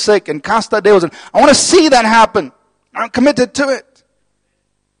heal the sick and cast out devils. I want to see that happen. I'm committed to it.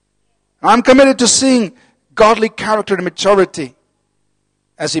 I'm committed to seeing godly character and maturity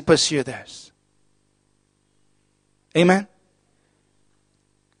as we pursue this. Amen.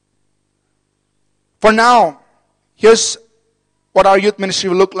 For now, here's what our youth ministry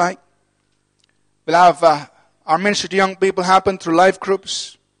will look like. We'll have our ministry to young people happen through life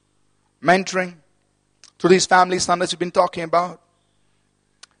groups, mentoring, through these family Sundays we've been talking about,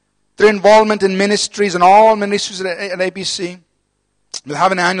 through involvement in ministries and all ministries at ABC. We'll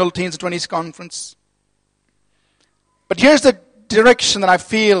have an annual Teens and 20s conference. But here's the direction that I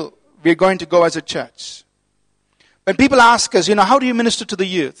feel we're going to go as a church. When people ask us, how do you minister to the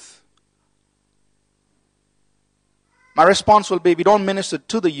youth? My response will be, we don't minister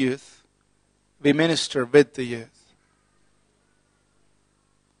to the youth. We minister with the youth.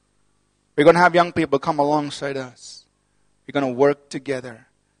 We're going to have young people come alongside us. We're going to work together.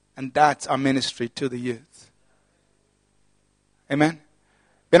 And that's our ministry to the youth. Amen?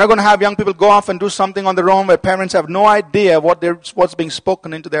 We're not going to have young people go off and do something on their own where parents have no idea what's being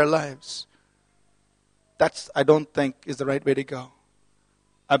spoken into their lives. That's, I don't think, is the right way to go.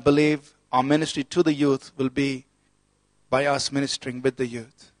 I believe our ministry to the youth will be by us ministering with the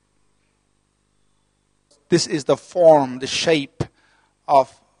youth. This is the form, the shape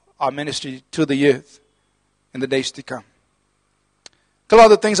of our ministry to the youth in the days to come. A couple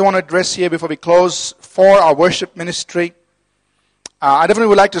other things I want to address here before we close for our worship ministry. I definitely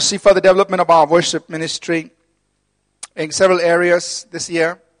would like to see further development of our worship ministry in several areas this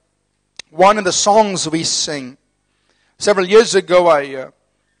year. One, in the songs we sing. Several years ago, I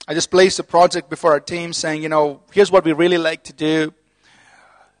just placed a project before our team saying, here's what we really like to do.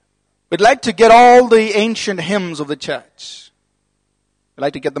 We'd like to get all the ancient hymns of the church. We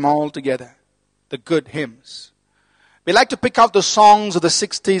like to get them all together. The good hymns. We like to pick out the songs of the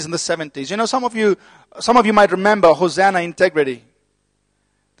 60s and the 70s. You know, some of you might remember Hosanna Integrity.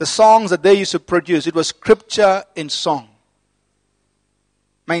 The songs that they used to produce, it was scripture in song.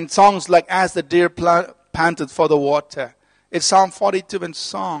 I mean, songs like As the Deer Panted for the Water. It's Psalm 42 in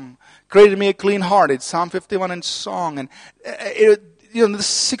song. Created Me a Clean Heart. It's Psalm 51 in song. And in the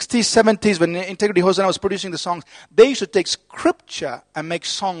 60s, 70s, when Integrity Hosanna was producing the songs, they used to take scripture and make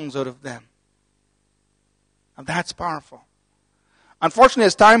songs out of them. And that's powerful. Unfortunately,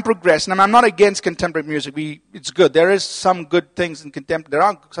 as time progressed, and I'm not against contemporary music. It's good. There is some good things in contemporary. There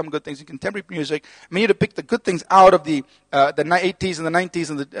are some good things in contemporary music. We need to pick the good things out of the 80s and the 90s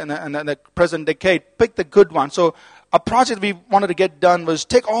and the present decade. Pick the good ones. So a project we wanted to get done was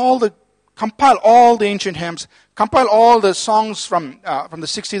compile all the ancient hymns, compile all the songs from the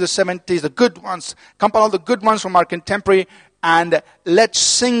 60s, the 70s, the good ones, compile all the good ones from our contemporary, and let's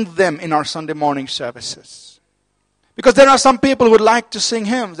sing them in our Sunday morning services. Because there are some people who would like to sing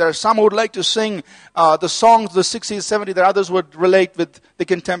hymns. There are some who would like to sing the songs of the 60s, 70s. There are others who would relate with the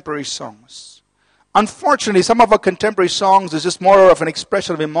contemporary songs. Unfortunately, some of our contemporary songs is just more of an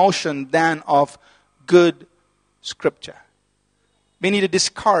expression of emotion than of good scripture. We need to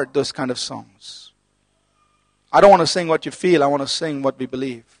discard those kind of songs. I don't want to sing what you feel. I want to sing what we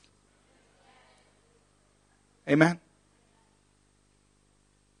believe. Amen?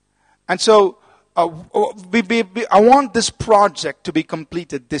 And so, I want this project to be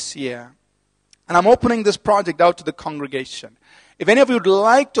completed this year. And I'm opening this project out to the congregation. If any of you would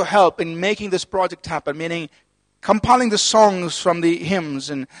like to help in making this project happen, meaning compiling the songs from the hymns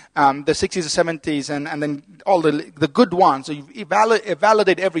and the 60s and 70s and then all the good ones. So you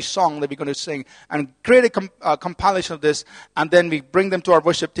validate every song that we're going to sing and create a compilation of this, and then we bring them to our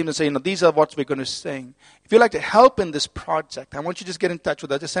worship team and say, these are what we're going to sing. If you'd like to help in this project, I want you to just get in touch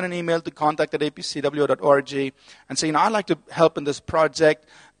with us. Just send an email to contact@apcwo.org and say, I'd like to help in this project,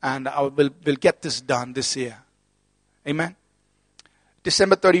 and we'll get this done this year. Amen?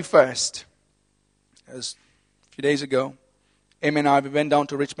 December 31st. As a few days ago, Amy and I, we went down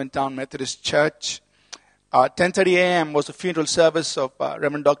to Richmond Town Methodist Church. 10:30 a.m. was the funeral service of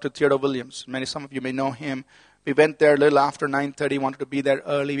Reverend Dr. Theodore Williams. Some of you may know him. We went there a little after 9:30, wanted to be there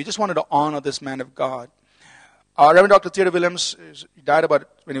early. We just wanted to honor this man of God. Reverend Dr. Theodore Williams, he died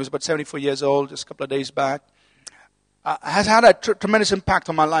when he was about 74 years old, just a couple of days back. Has had a tremendous impact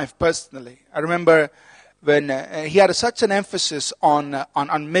on my life personally. I remember when he had such an emphasis on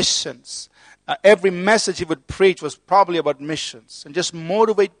missions. Every message he would preach was probably about missions and just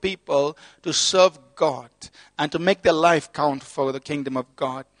motivate people to serve God and to make their life count for the kingdom of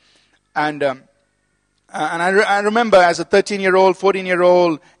God. And I remember as a 13-year-old,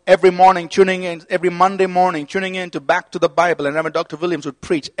 14-year-old, every Monday morning, tuning in to Back to the Bible. And Reverend Dr. Williams would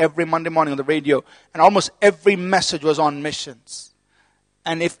preach every Monday morning on the radio. And almost every message was on missions.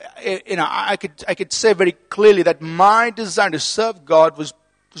 And I could say very clearly that my desire to serve God was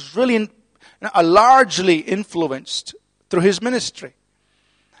really largely influenced through his ministry.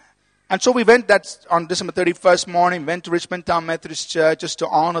 And so we went on December 31st morning, went to Richmond Town Methodist Church just to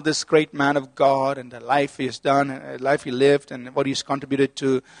honor this great man of God and the life he has done, the life he lived, and what he's contributed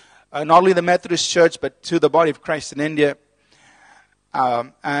to not only the Methodist Church, but to the body of Christ in India.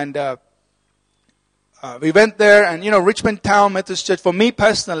 We went there, and Richmond Town Methodist Church, for me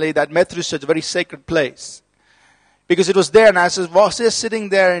personally, that Methodist Church is a very sacred place. Because it was there, and as I was just sitting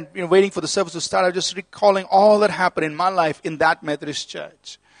there and waiting for the service to start, I was just recalling all that happened in my life in that Methodist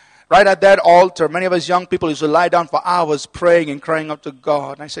church. Right at that altar, many of us young people used to lie down for hours praying and crying out to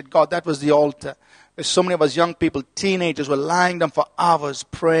God. And I said, God, that was the altar. There's so many of us young people, teenagers, were lying down for hours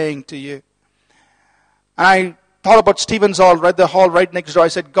praying to you. And I thought about Stephen's Hall, read the hall right next door. I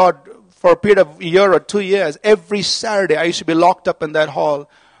said, God, for a period of a year or 2 years, every Saturday I used to be locked up in that hall,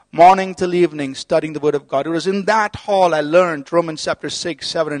 morning till evening, studying the Word of God. It was in that hall I learned Romans chapter 6,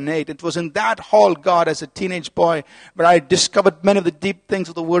 7, and 8. It was in that hall, God, as a teenage boy, where I discovered many of the deep things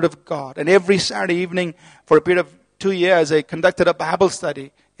of the Word of God. And every Saturday evening, for a period of 2 years, I conducted a Bible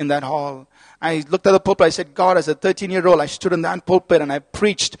study in that hall. I looked at the pulpit. I said, God, as a 13-year-old, I stood in that pulpit and I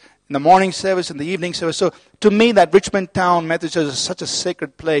preached in the morning service and the evening service. So to me, that Richmond Town Methodist Church is such a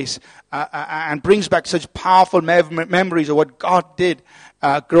sacred place and brings back such powerful memories of what God did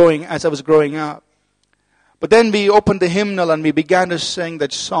as I was growing up. But then we opened the hymnal and we began to sing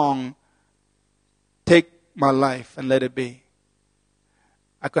that song, Take My Life and Let It Be.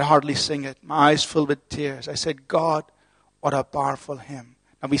 I could hardly sing it. My eyes filled with tears. I said, God, what a powerful hymn.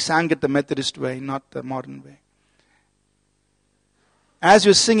 And we sang it the Methodist way, not the modern way. As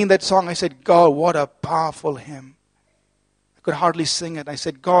we were singing that song, I said, God, what a powerful hymn. I could hardly sing it. I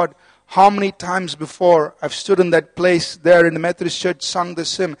said, God, how many times before I've stood in that place there in the Methodist church, sung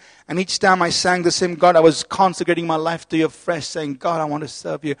this hymn, and each time I sang this hymn, God, I was consecrating my life to you afresh, saying, God, I want to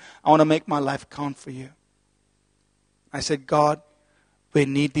serve you. I want to make my life count for you. I said, God, we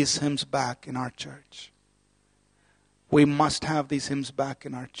need these hymns back in our church. We must have these hymns back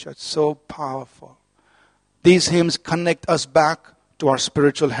in our church. So powerful. These hymns connect us back to our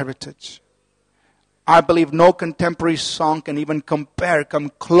spiritual heritage. I believe no contemporary song can even come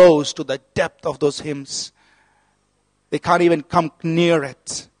close to the depth of those hymns. They can't even come near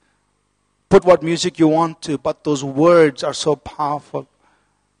it. Put what music you want to, but those words are so powerful.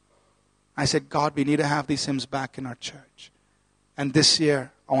 I said, God, we need to have these hymns back in our church. And this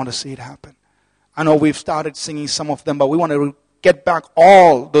year, I want to see it happen. I know we've started singing some of them, but we want to get back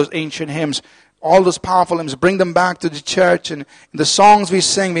all those ancient hymns, all those powerful hymns, bring them back to the church. And in the songs we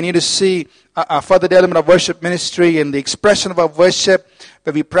sing, we need to see a further element of worship ministry and the expression of our worship,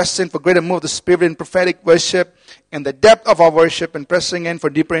 where we press in for greater move of the Spirit in prophetic worship, and the depth of our worship and pressing in for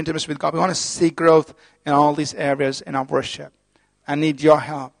deeper intimacy with God. We want to see growth in all these areas in our worship. I need your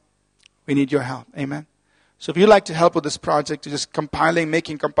help. We need your help. Amen. So if you'd like to help with this project, to just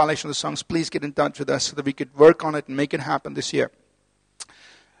making compilation of the songs, please get in touch with us so that we could work on it and make it happen this year.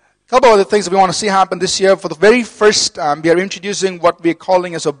 A couple of other things that we want to see happen this year. For the very first time, we are introducing what we are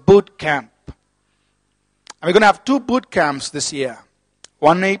calling as a boot camp. And we're going to have 2 boot camps this year.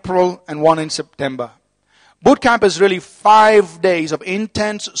 One in April and one in September. Boot camp is really 5 days of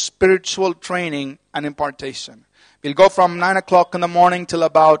intense spiritual training and impartation. We'll go from 9 o'clock in the morning till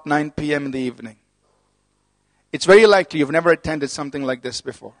about 9 p.m. in the evening. It's very likely you've never attended something like this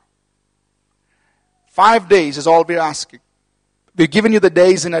before. 5 days is all we're asking. We've given you the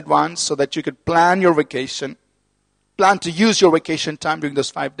days in advance so that you could plan your vacation, plan to use your vacation time during those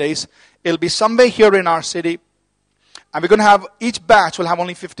 5 days. It'll be somewhere here in our city, and we're going to have, each batch will have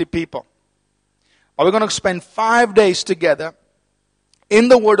only 50 people. But we're going to spend 5 days together in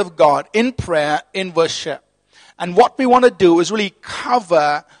the Word of God, in prayer, in worship. And what we want to do is really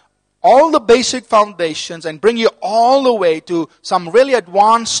cover all the basic foundations and bring you all the way to some really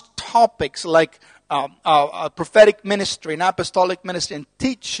advanced topics like prophetic ministry and apostolic ministry, and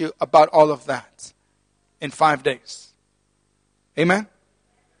teach you about all of that in 5 days. Amen?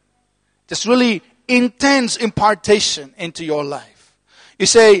 Just really intense impartation into your life. You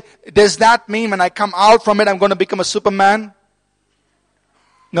say, does that mean when I come out from it, I'm going to become a Superman?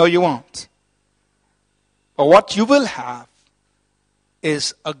 No, you won't. But what you will have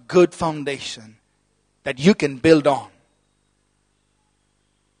is a good foundation that you can build on.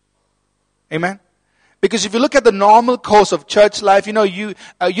 Amen? Because if you look at the normal course of church life, you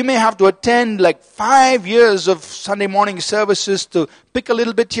may have to attend like 5 years of Sunday morning services to pick a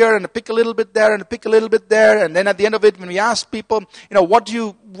little bit here and pick a little bit there and pick a little bit there. And then at the end of it, when we ask people, what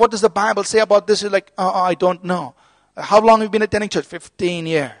does the Bible say about this? You're like, I don't know. How long have you been attending church? 15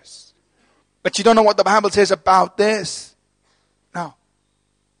 years. But you don't know what the Bible says about this. No.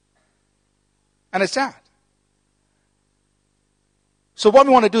 And it's sad. So what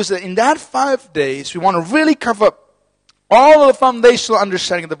we want to do is that in that 5 days, we want to really cover all of the foundational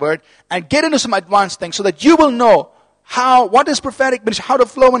understanding of the Word and get into some advanced things so that you will know what is prophetic ministry, how to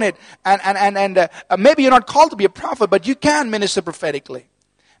flow in it. And maybe you're not called to be a prophet, but you can minister prophetically.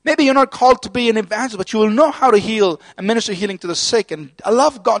 Maybe you're not called to be an evangelist, but you will know how to heal and minister healing to the sick. And I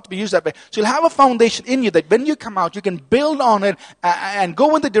love God to be used that way. So you'll have a foundation in you that when you come out, you can build on it and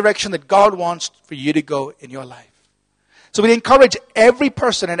go in the direction that God wants for you to go in your life. So we encourage every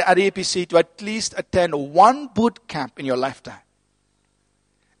person at APC to at least attend one boot camp in your lifetime.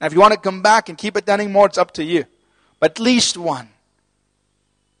 Now if you want to come back and keep attending more, it's up to you. But at least one.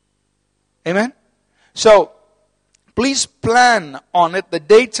 Amen? So, please plan on it. The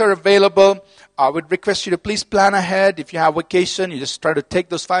dates are available. I would request you to please plan ahead. If you have vacation, you just try to take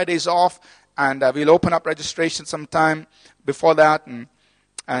those 5 days off. And we'll open up registration sometime before that and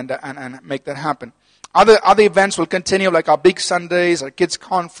make that happen. Other events will continue, like our Big Sundays, our Kids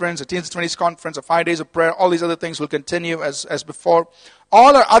Conference, our Teens and 20s Conference, our 5 days of prayer. All these other things will continue as before.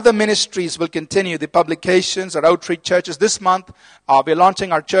 All our other ministries will continue. The publications, our outreach churches. This month, we're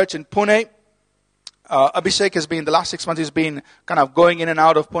launching our church in Pune. Abhishek has been, the last 6 months, he's been kind of going in and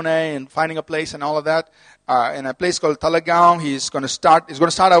out of Pune and finding a place and all of that. In a place called Talagaon, he's going to start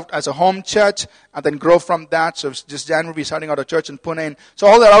out as a home church and then grow from that. So this January, we're starting out a church in Pune. And so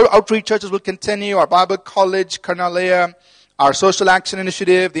all our outreach churches will continue. Our Bible College, Karnalaya, our Social Action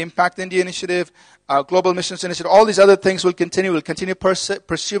Initiative, the Impact India Initiative, our Global Missions Initiative, all these other things will continue. We'll continue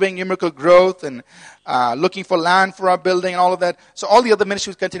pursuing numerical growth and looking for land for our building and all of that. So all the other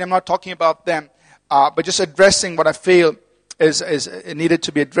ministries continue. I'm not talking about them. But just addressing what I feel is needed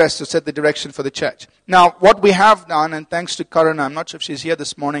to be addressed to set the direction for the church. Now, what we have done, and thanks to Karuna, I'm not sure if she's here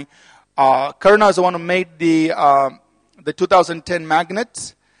this morning, Karuna is the one who made the 2010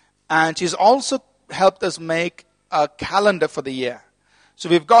 magnets, and she's also helped us make a calendar for the year. So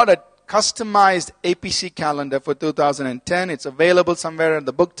we've got a customized APC calendar for 2010. It's available somewhere at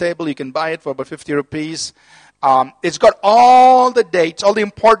the book table. You can buy it for about 50 rupees. It's got all the dates, all the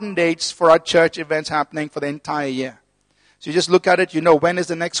important dates for our church events happening for the entire year. So you just look at it, you know when is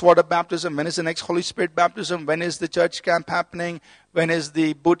the next water baptism, when is the next Holy Spirit baptism, when is the church camp happening, when is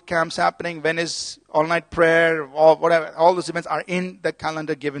the boot camps happening, when is all-night prayer, or whatever. All those events are in the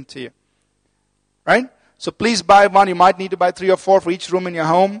calendar given to you. Right? So please buy one. You might need to buy 3 or 4 for each room in your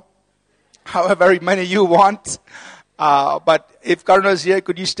home. However many you want. But if Karuna is here,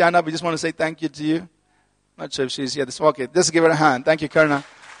 could you stand up? We just want to say thank you to you. Not sure if she's here. Okay, just give her a hand. Thank you, Karuna,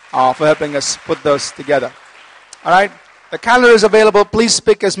 for helping us put those together. All right? The calendar is available. Please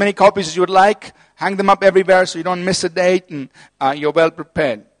pick as many copies as you would like. Hang them up everywhere so you don't miss a date and you're well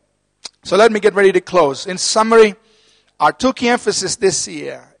prepared. So let me get ready to close. In summary, our 2 key emphasis this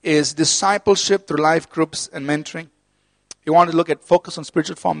year is discipleship through life groups and mentoring. You want to look at focus on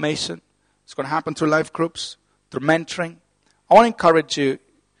spiritual formation. It's going to happen through life groups, through mentoring. I want to encourage you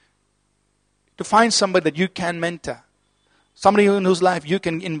to find somebody that you can mentor. Somebody in whose life you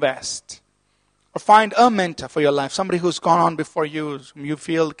can invest. Or find a mentor for your life. Somebody who's gone on before you, whom you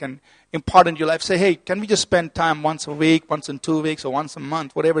feel can impart in your life. Say, hey, can we just spend time once a week, once in 2 weeks, or once a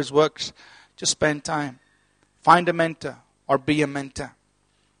month, whatever works. Just spend time. Find a mentor or be a mentor.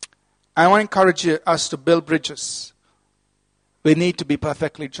 I want to encourage us to build bridges. We need to be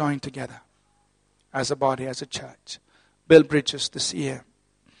perfectly joined together as a body, as a church. Build bridges this year.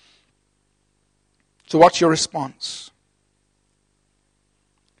 So what's your response?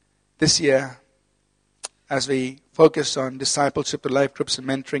 This year, as we focus on discipleship to life groups and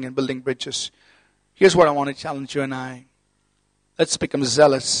mentoring and building bridges, here's what I want to challenge you and I. Let's become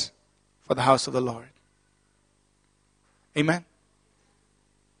zealous for the house of the Lord. Amen?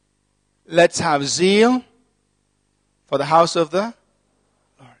 Let's have zeal for the house of the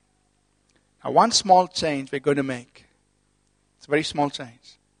Lord. Now, one small change we're going to make. It's a very small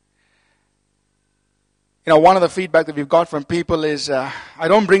change. You know, one of the feedback that we've got from people is, I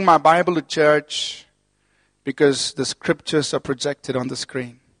don't bring my Bible to church because the scriptures are projected on the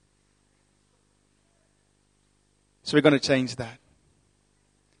screen. So we're going to change that.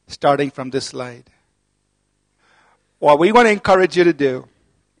 Starting from this slide. What we want to encourage you to do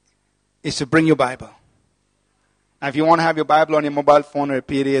is to bring your Bible. Now, if you want to have your Bible on your mobile phone or a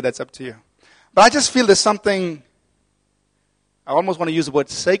PDA, that's up to you. But I just feel there's something, I almost want to use the word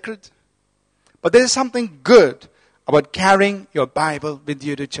sacred, but there's something good about carrying your Bible with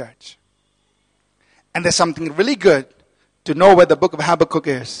you to church. And there's something really good to know where the book of Habakkuk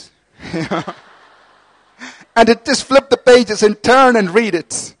is. And to just flip the pages and turn and read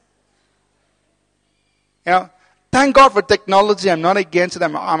it. You know, thank God for technology. I'm not against it.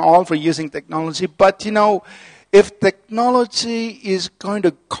 I'm all for using technology. But, you know, if technology is going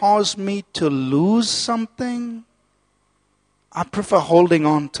to cause me to lose something, I prefer holding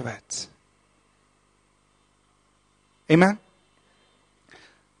on to it. Amen?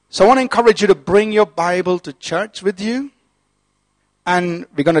 So I want to encourage you to bring your Bible to church with you. And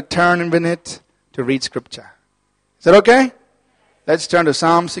we're going to turn in a minute to read scripture. Is that okay? Let's turn to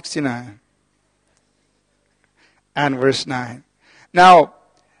Psalm 69 and verse 9. Now,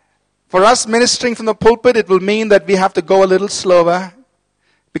 for us ministering from the pulpit, it will mean that we have to go a little slower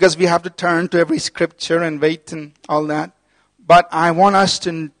because we have to turn to every scripture and wait and all that. But I want us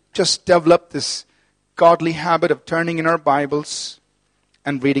to just develop this godly habit of turning in our Bibles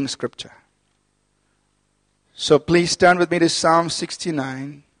and reading scripture. So please turn with me to Psalm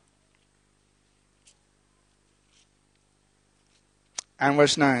 69 and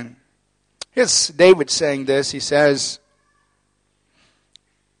verse 9. Here's David saying this. He says,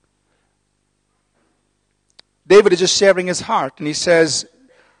 David is just sharing his heart. And he says,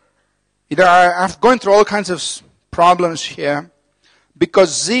 you know, I'm going through all kinds of problems here.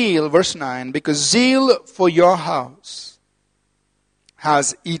 Because zeal, verse 9, because zeal for your house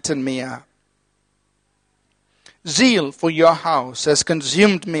has eaten me up. Zeal for your house has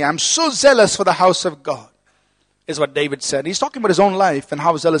consumed me. I'm so zealous for the house of God, is what David said. He's talking about his own life and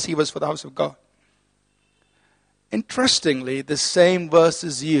how zealous he was for the house of God. Interestingly, the same verse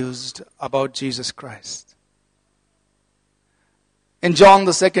is used about Jesus Christ. In John,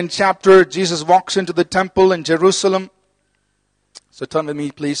 the 2nd chapter, Jesus walks into the temple in Jerusalem. So turn with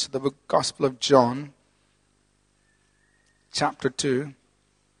me, please, to the book Gospel of John, chapter 2,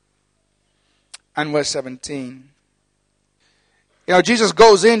 and verse 17. Jesus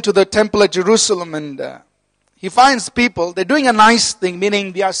goes into the temple at Jerusalem and he finds people, they're doing a nice thing,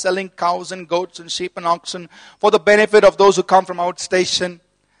 meaning they are selling cows and goats and sheep and oxen for the benefit of those who come from outstation,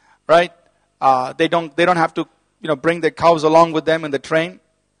 right? They don't have to, bring their cows along with them in the train.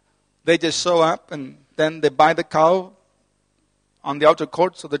 They just show up and then they buy the cow on the outer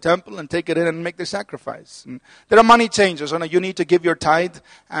courts of the temple and take it in and make the sacrifice. And there are money changers. You need to give your tithe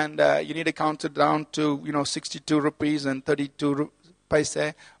and you need to count it down to 62 rupees and 32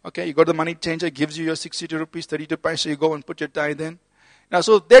 paise. Okay, you go to the money changer, gives you your 62 rupees, 32 paise. You go and put your tithe in.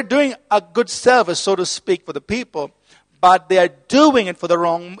 So they're doing a good service, so to speak, for the people, but they are doing it for the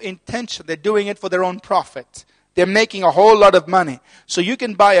wrong intention. They're doing it for their own profit. They're making a whole lot of money. So you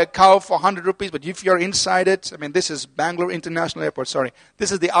can buy a cow for 100 rupees, but if you're inside it, this is Bangalore International Airport, sorry.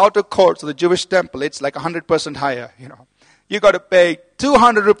 This is the outer courts of the Jewish temple. It's like 100% higher, You got to pay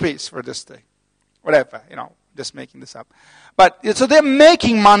 200 rupees for this thing. Whatever, just making this up. But, so they're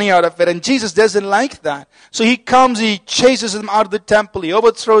making money out of it, and Jesus doesn't like that. So he comes, he chases them out of the temple, he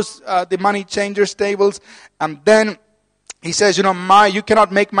overthrows the money changers' tables, and then he says, you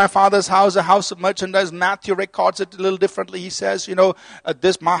cannot make my Father's house a house of merchandise. Matthew records it a little differently. He says,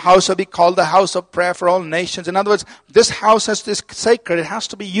 my house shall be called the house of prayer for all nations. In other words, this house is sacred. It has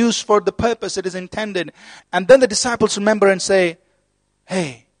to be used for the purpose it is intended. And then the disciples remember and say,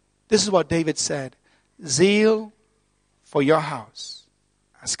 hey, this is what David said. Zeal for your house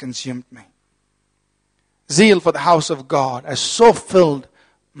has consumed me. Zeal for the house of God has so filled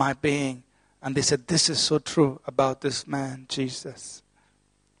my being. And they said, this is so true about this man, Jesus.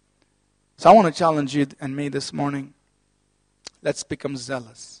 So I want to challenge you and me this morning. Let's become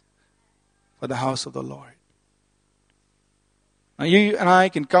zealous for the house of the Lord. Now you and I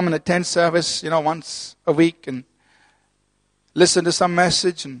can come and attend service, once a week and listen to some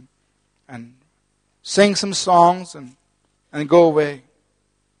message and sing some songs and go away.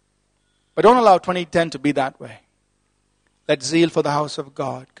 But don't allow 2010 to be that way. Let zeal for the house of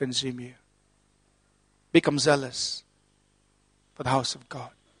God consume you. Become zealous for the house of God.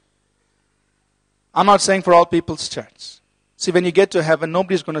 I'm not saying for All People's Church. See, when you get to heaven,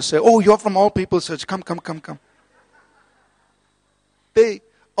 nobody's going to say, oh, you're from All People's Church. Come.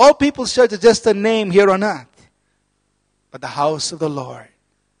 All People's Church is just a name here on earth. But the house of the Lord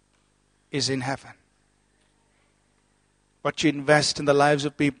is in heaven. What you invest in the lives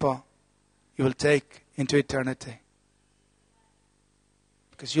of people, you will take into eternity.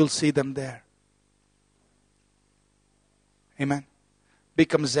 Because you'll see them there. Amen.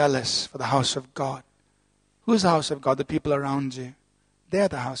 Become zealous for the house of God. Who's the house of God? The people around you. They're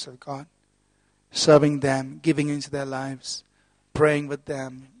the house of God. Serving them, giving into their lives, praying with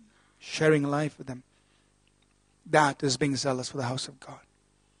them, sharing life with them. That is being zealous for the house of God.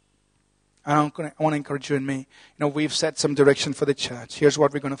 I want to encourage you and me. We've set some direction for the church. Here's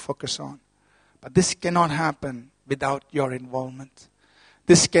what we're going to focus on. But this cannot happen without your involvement.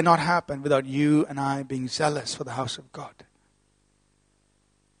 This cannot happen without you and I being zealous for the house of God.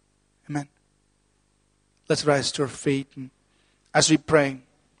 Amen. Let's rise to our feet. And as we pray,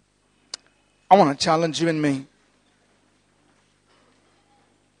 I want to challenge you and me.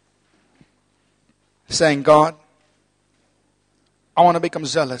 Saying, God, I want to become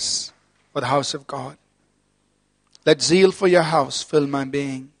zealous for the house of God. Let zeal for your house fill my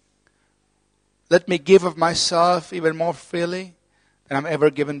being. Let me give of myself even more freely than I'm ever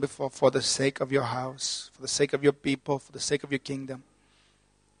given before for the sake of your house, for the sake of your people, for the sake of your kingdom.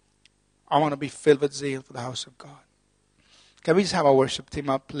 I want to be filled with zeal for the house of God. Can we just have our worship team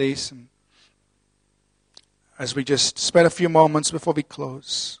up, please? And as we just spend a few moments before we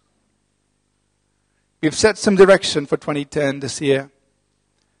close. We've set some direction for 2010 this year.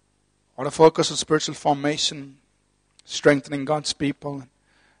 I want to focus on spiritual formation, strengthening God's people,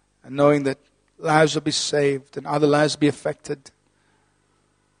 and knowing that lives will be saved and other lives will be affected.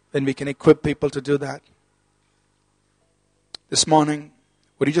 Then we can equip people to do that. This morning,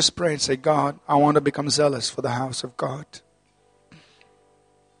 would you just pray and say, God, I want to become zealous for the house of God.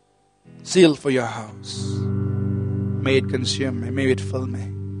 Zeal for your house. May it consume me. May it fill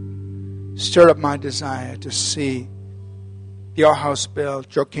me. Stir up my desire to see your house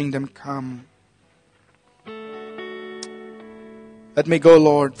built, your kingdom come. Let me go,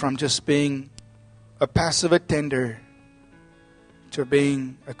 Lord, from just being a passive attender to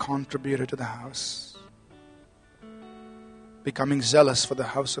being a contributor to the house. Becoming zealous for the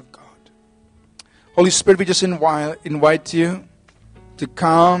house of God. Holy Spirit, we just invite you to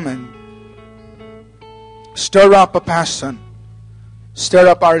come and stir up a passion. Stir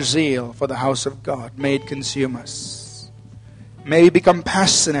up our zeal for the house of God. May it consume us. May we become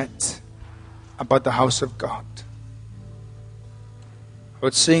passionate about the house of God.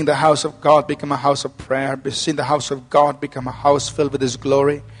 But seeing the house of God become a house of prayer, seeing the house of God become a house filled with His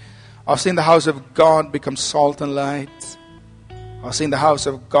glory, or seeing the house of God become salt and light, or seeing the house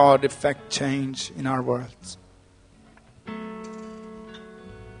of God effect change in our world.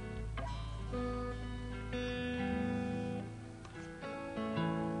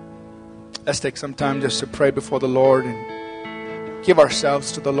 Let's take some time just to pray before the Lord and give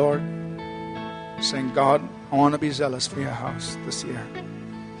ourselves to the Lord, saying, God, I want to be zealous for your house this year.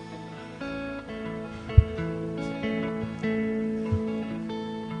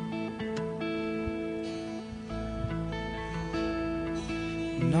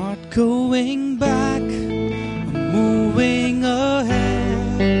 Not going back, I'm moving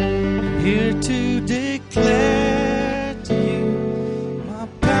ahead. I'm here to declare to you, my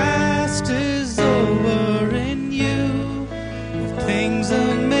past is over in you. All things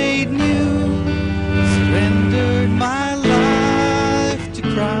are made new. Surrendered my life to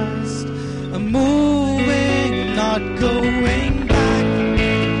Christ. I'm moving, not going back.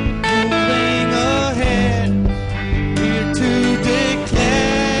 Moving ahead, here to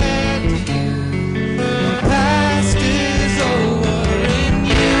declare to you, my past is over in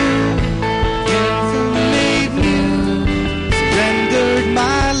you. Things are made new. Surrendered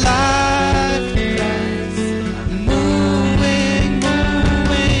my life to Christ. I'm moving,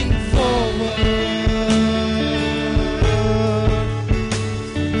 moving forward.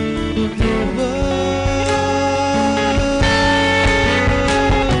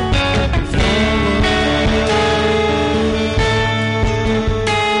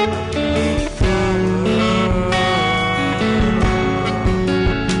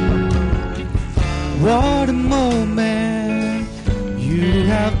 What a moment, you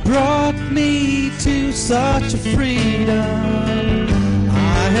have brought me to such a freedom.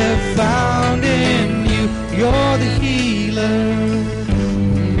 I have found in you, you're the healer.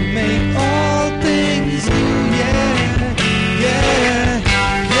 You make all things new, yeah, yeah,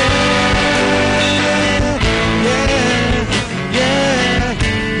 yeah, yeah,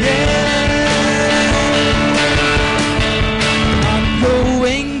 yeah. I'm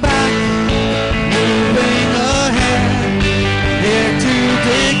going back, moving ahead, here to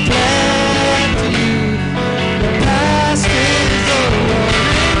declare to you, the past is over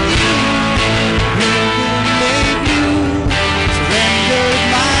in you. You've been made new, surrendered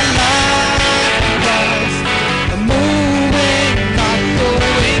my life to Christ. I'm moving, not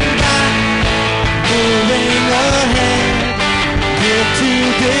going back, moving ahead, here to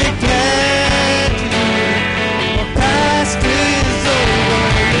declare to you, the past is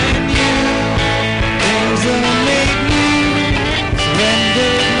over in you. Things are made new,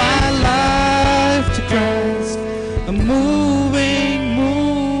 surrendered my life to Christ. I'm moving,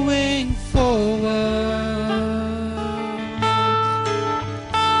 moving forward,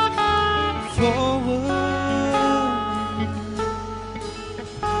 forward.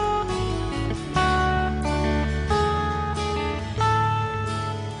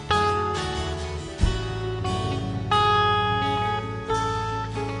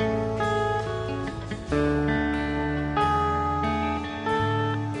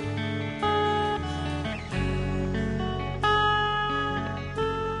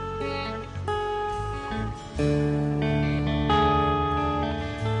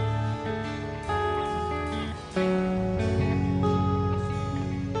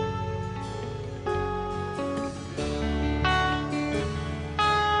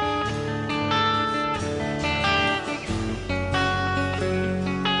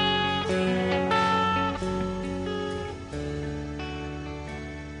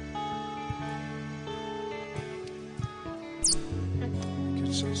 Thank you,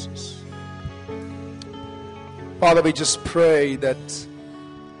 Jesus. Father, we just pray that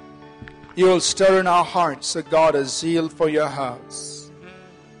you will stir in our hearts, O God, a zeal for your house.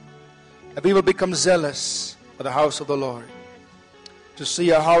 That we will become zealous for the house of the Lord. To see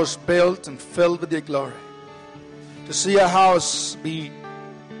a house built and filled with your glory. To see a house be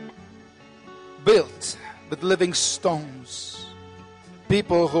built with living stones.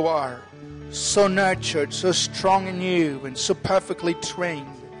 People who are so nurtured, so strong in you, and so perfectly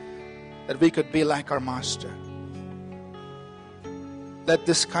trained that we could be like our Master. Let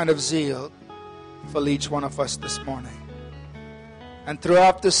this kind of zeal fill each one of us this morning. And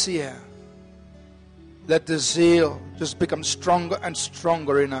throughout this year, let the zeal just become stronger and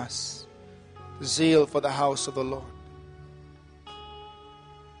stronger in us. The zeal for the house of the Lord.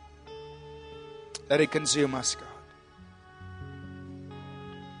 Let it consume us, God.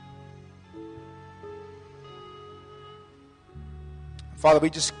 Father, we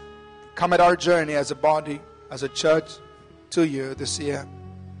just come at our journey as a body, as a church, to you this year.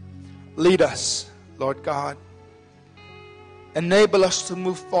 Lead us, Lord God. Enable us to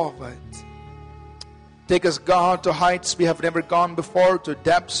move forward. Take us, God, to heights we have never gone before, to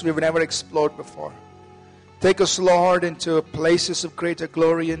depths we've never explored before. Take us, Lord, into places of greater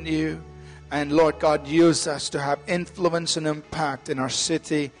glory in you. And Lord God, use us to have influence and impact in our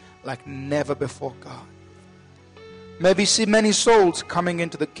city like never before, God. May we see many souls coming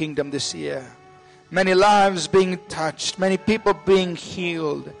into the kingdom this year. Many lives being touched. Many people being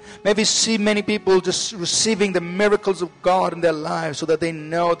healed. May we see many people just receiving the miracles of God in their lives so that they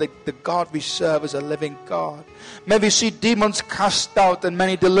know that the God we serve is a living God. May we see demons cast out and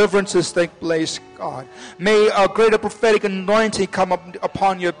many deliverances take place, God. May a greater prophetic anointing come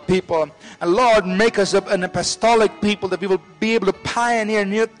upon your people. And Lord, make us an apostolic people that we will be able to pioneer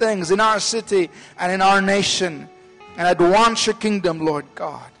new things in our city and in our nation and advance your kingdom, Lord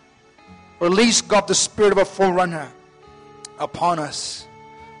God. Release, God, the spirit of a forerunner upon us.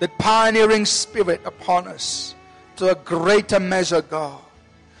 That pioneering spirit upon us to a greater measure, God.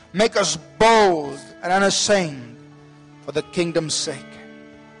 Make us bold and unashamed for the kingdom's sake.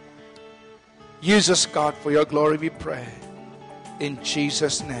 Use us, God, for your glory, we pray. In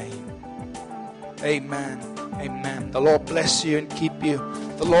Jesus' name. Amen. Amen. The Lord bless you and keep you.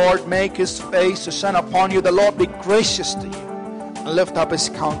 The Lord make his face to shine upon you. The Lord be gracious to you and lift up his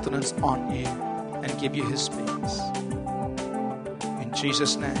countenance on you and give you his peace. In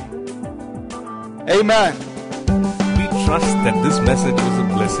Jesus' name. Amen. We trust that this message was a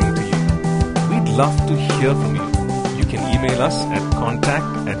blessing to you. We'd love to hear from you. You can email us at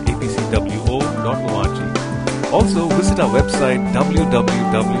contact@apcwo.org. Also visit our website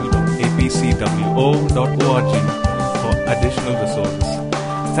www.apcwo.org for additional resources.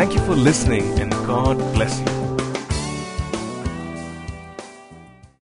 Thank you for listening and God bless you.